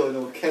Gascoigne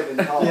or Kevin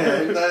Hart.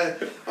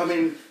 I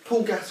mean,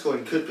 Paul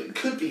Gascoigne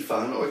could be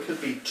fun or it could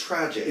be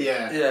tragic.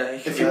 Yeah.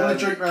 If you want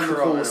to drink round the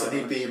course, then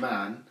he'd be a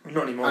man.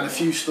 Not anymore. And a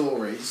few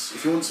stories.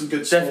 If you want some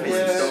good definitely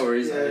stories. some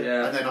stories.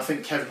 Yeah. And then I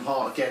think Kevin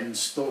Hart again.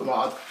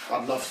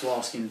 I'd love to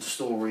ask him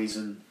stories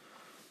and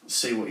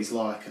see what he's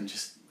like and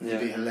just. It'd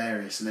be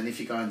hilarious, and then if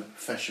you go in the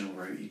professional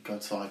route, you'd go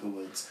Tiger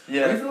Woods.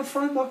 Yeah. Or even I'd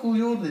throw Michael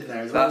Jordan in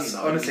there as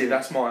well. Honestly,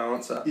 that's my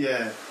answer.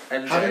 Yeah.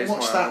 MJ Having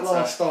watched that answer.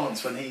 Last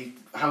Dance when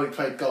how he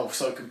played golf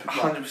so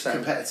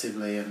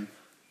competitively, and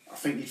I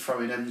think you'd throw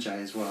in MJ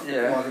as well.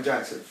 Yeah. Michael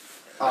Jackson.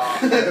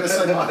 I'm going to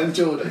say Michael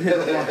Jordan. Not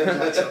Michael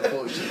Jackson,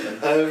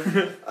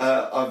 unfortunately.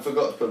 I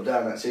forgot to put them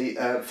down actually.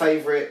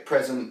 Favourite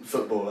present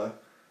footballer?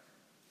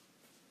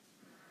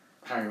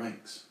 Harry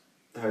Winks.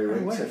 Harry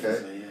Winks.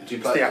 Okay. Yeah. Do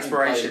you play, it's the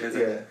aspiration,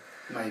 isn't it?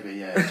 Maybe,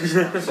 yeah.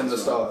 Similar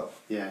style.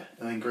 Yeah,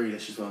 and then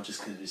Grealish as well, just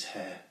because of his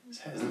hair. His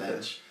hair's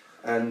ledge.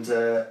 And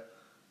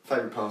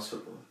favourite past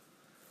footballer?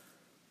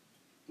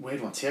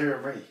 Weird one, Thierry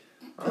Henry.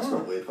 That's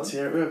not weird one.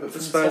 Thierry, but for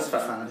the Spurs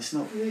fan, it's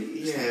not.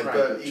 Yeah, not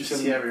but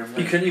just Thierry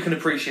Henry. You can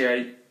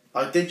appreciate.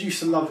 I did used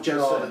to love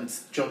Gerrard and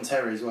John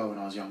Terry as well when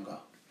I was younger.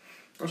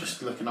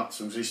 Just looking up to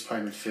them, because we used to play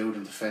midfield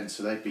and defence,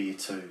 so they'd be your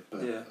two.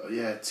 But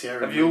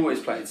Thierry. Have you always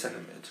played centre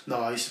mid? No,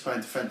 I used to play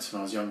in defence when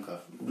I was younger.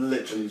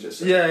 Literally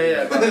just.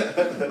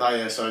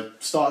 But so I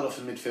started off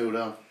as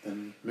midfielder,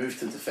 then moved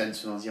to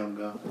defence when I was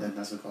younger, and then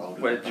as I got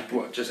older. Where did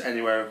you just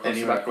anywhere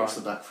across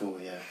the back four?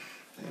 Yeah.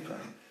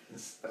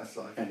 That's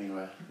like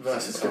anywhere.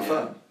 It's good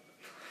fun.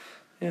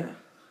 Yeah.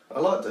 I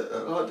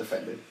like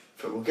defending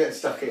football. Getting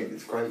stuck in,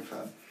 it's great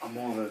fun. I'm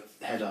more of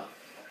a header.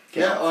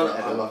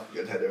 I like a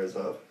good header as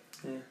well.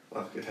 Yeah.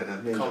 Like a good header.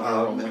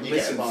 When you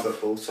missing get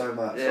football so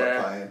much.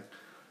 Like playing.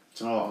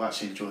 Do you know what? I've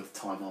actually enjoyed the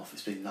time off.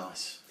 It's been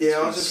nice.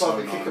 Yeah, I just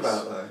like a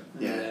kickabout though.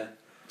 Yeah.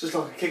 Just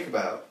like a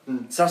kickabout.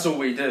 So that's all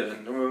we do.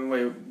 And when we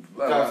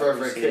go for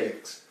every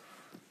kicks.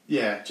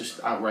 Yeah,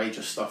 just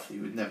outrageous stuff that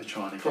you would never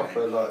try in a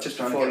proper game. like just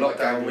before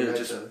lockdown we were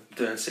just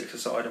doing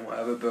six-a-side and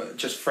whatever, but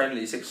just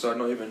friendly six-a-side,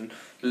 not even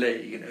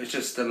league, and it was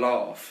just a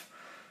laugh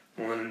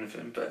more than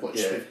anything. But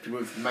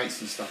with mates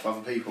and stuff,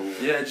 other people.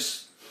 Yeah,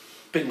 just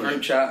big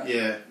group chat.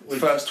 Yeah,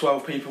 first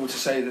 12 people to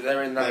say that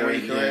they're in that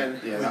week are in.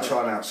 Yeah, we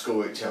try and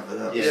outscore each other.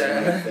 That was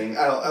the thing.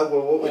 Well,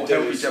 what we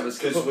do is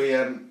because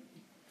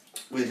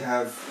you'd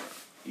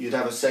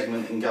have a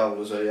segment in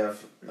goal, so you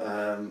have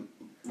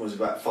was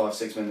about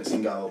 5-6 minutes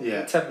in goal.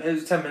 Yeah, it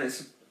was 10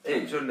 minutes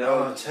each, wasn't it?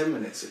 Oh, 10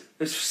 minutes.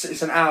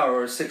 It's an hour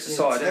or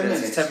six-a-side, 10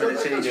 minutes. It's 10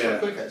 minutes each.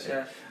 That's quick,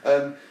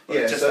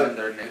 actually. Just so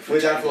under,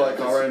 we'd have like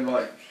our own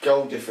like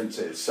goal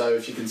differences. So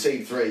if you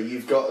concede 3,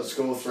 you've got to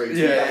score 3.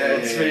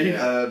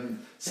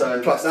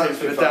 So plus that 2 was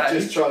for the fun. day.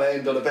 Just trying to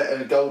end on a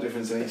better goal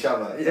difference than each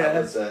other. Yeah.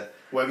 That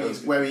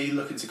was, where were you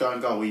looking to go and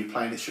goal? Were you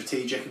playing it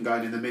strategic and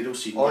going in the middle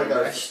so you can I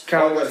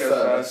go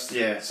first.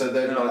 Yeah. So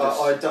then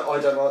I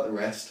don't like the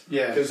rest.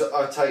 Yeah. Because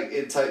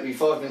it'd take me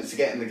 5 minutes to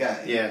get in the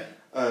game. Yeah.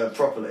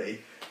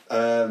 Properly.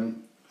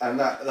 And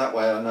that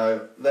way I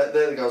know that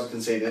they're the goals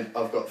conceded.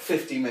 I've got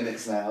 50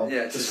 minutes now.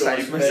 Yeah, to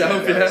save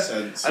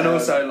myself. And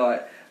also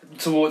like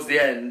towards the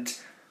end,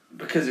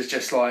 because it's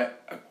just like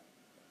a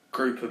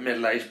group of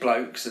middle-aged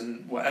blokes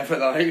and whatever,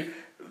 like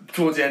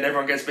towards the end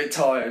everyone gets a bit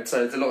tired, so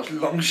there's a lot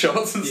of long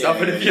shots and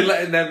stuff, and if you're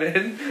letting them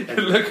in, you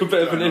look a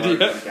bit of an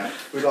idiot.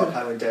 We like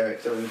having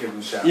Derek, don't we give him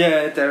a shout?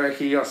 Yeah, Derek,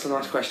 he got some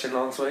nice question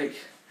last week.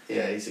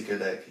 Yeah, he's a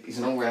good egg. He's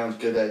an all-round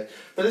good egg.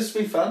 But this has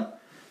been fun.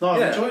 No,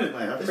 I've enjoyed it,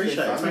 mate. I appreciate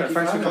it.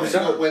 Thanks for coming We've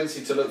got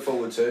Wednesday to look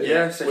forward to.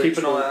 Yeah, so keep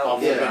an eye out.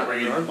 I'll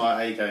bring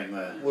my A game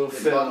there. It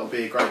might not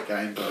be a great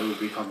game, but it will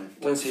be coming.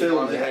 We'll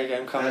film the A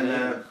game coming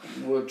and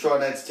we'll try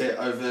and edit it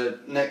over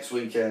next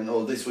weekend,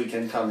 or this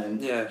weekend coming.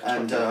 Yeah.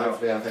 And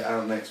hopefully have it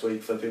out next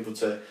week for people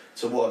to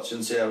watch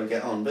and see how we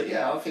get on. But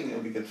yeah, I think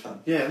it'll be good fun.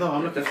 Yeah, no,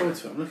 I'm looking forward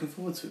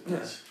to it.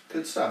 Yeah.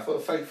 Good stuff. Well,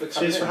 thank you for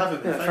coming. Cheers for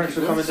having me. Yeah, thanks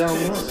for coming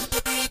down.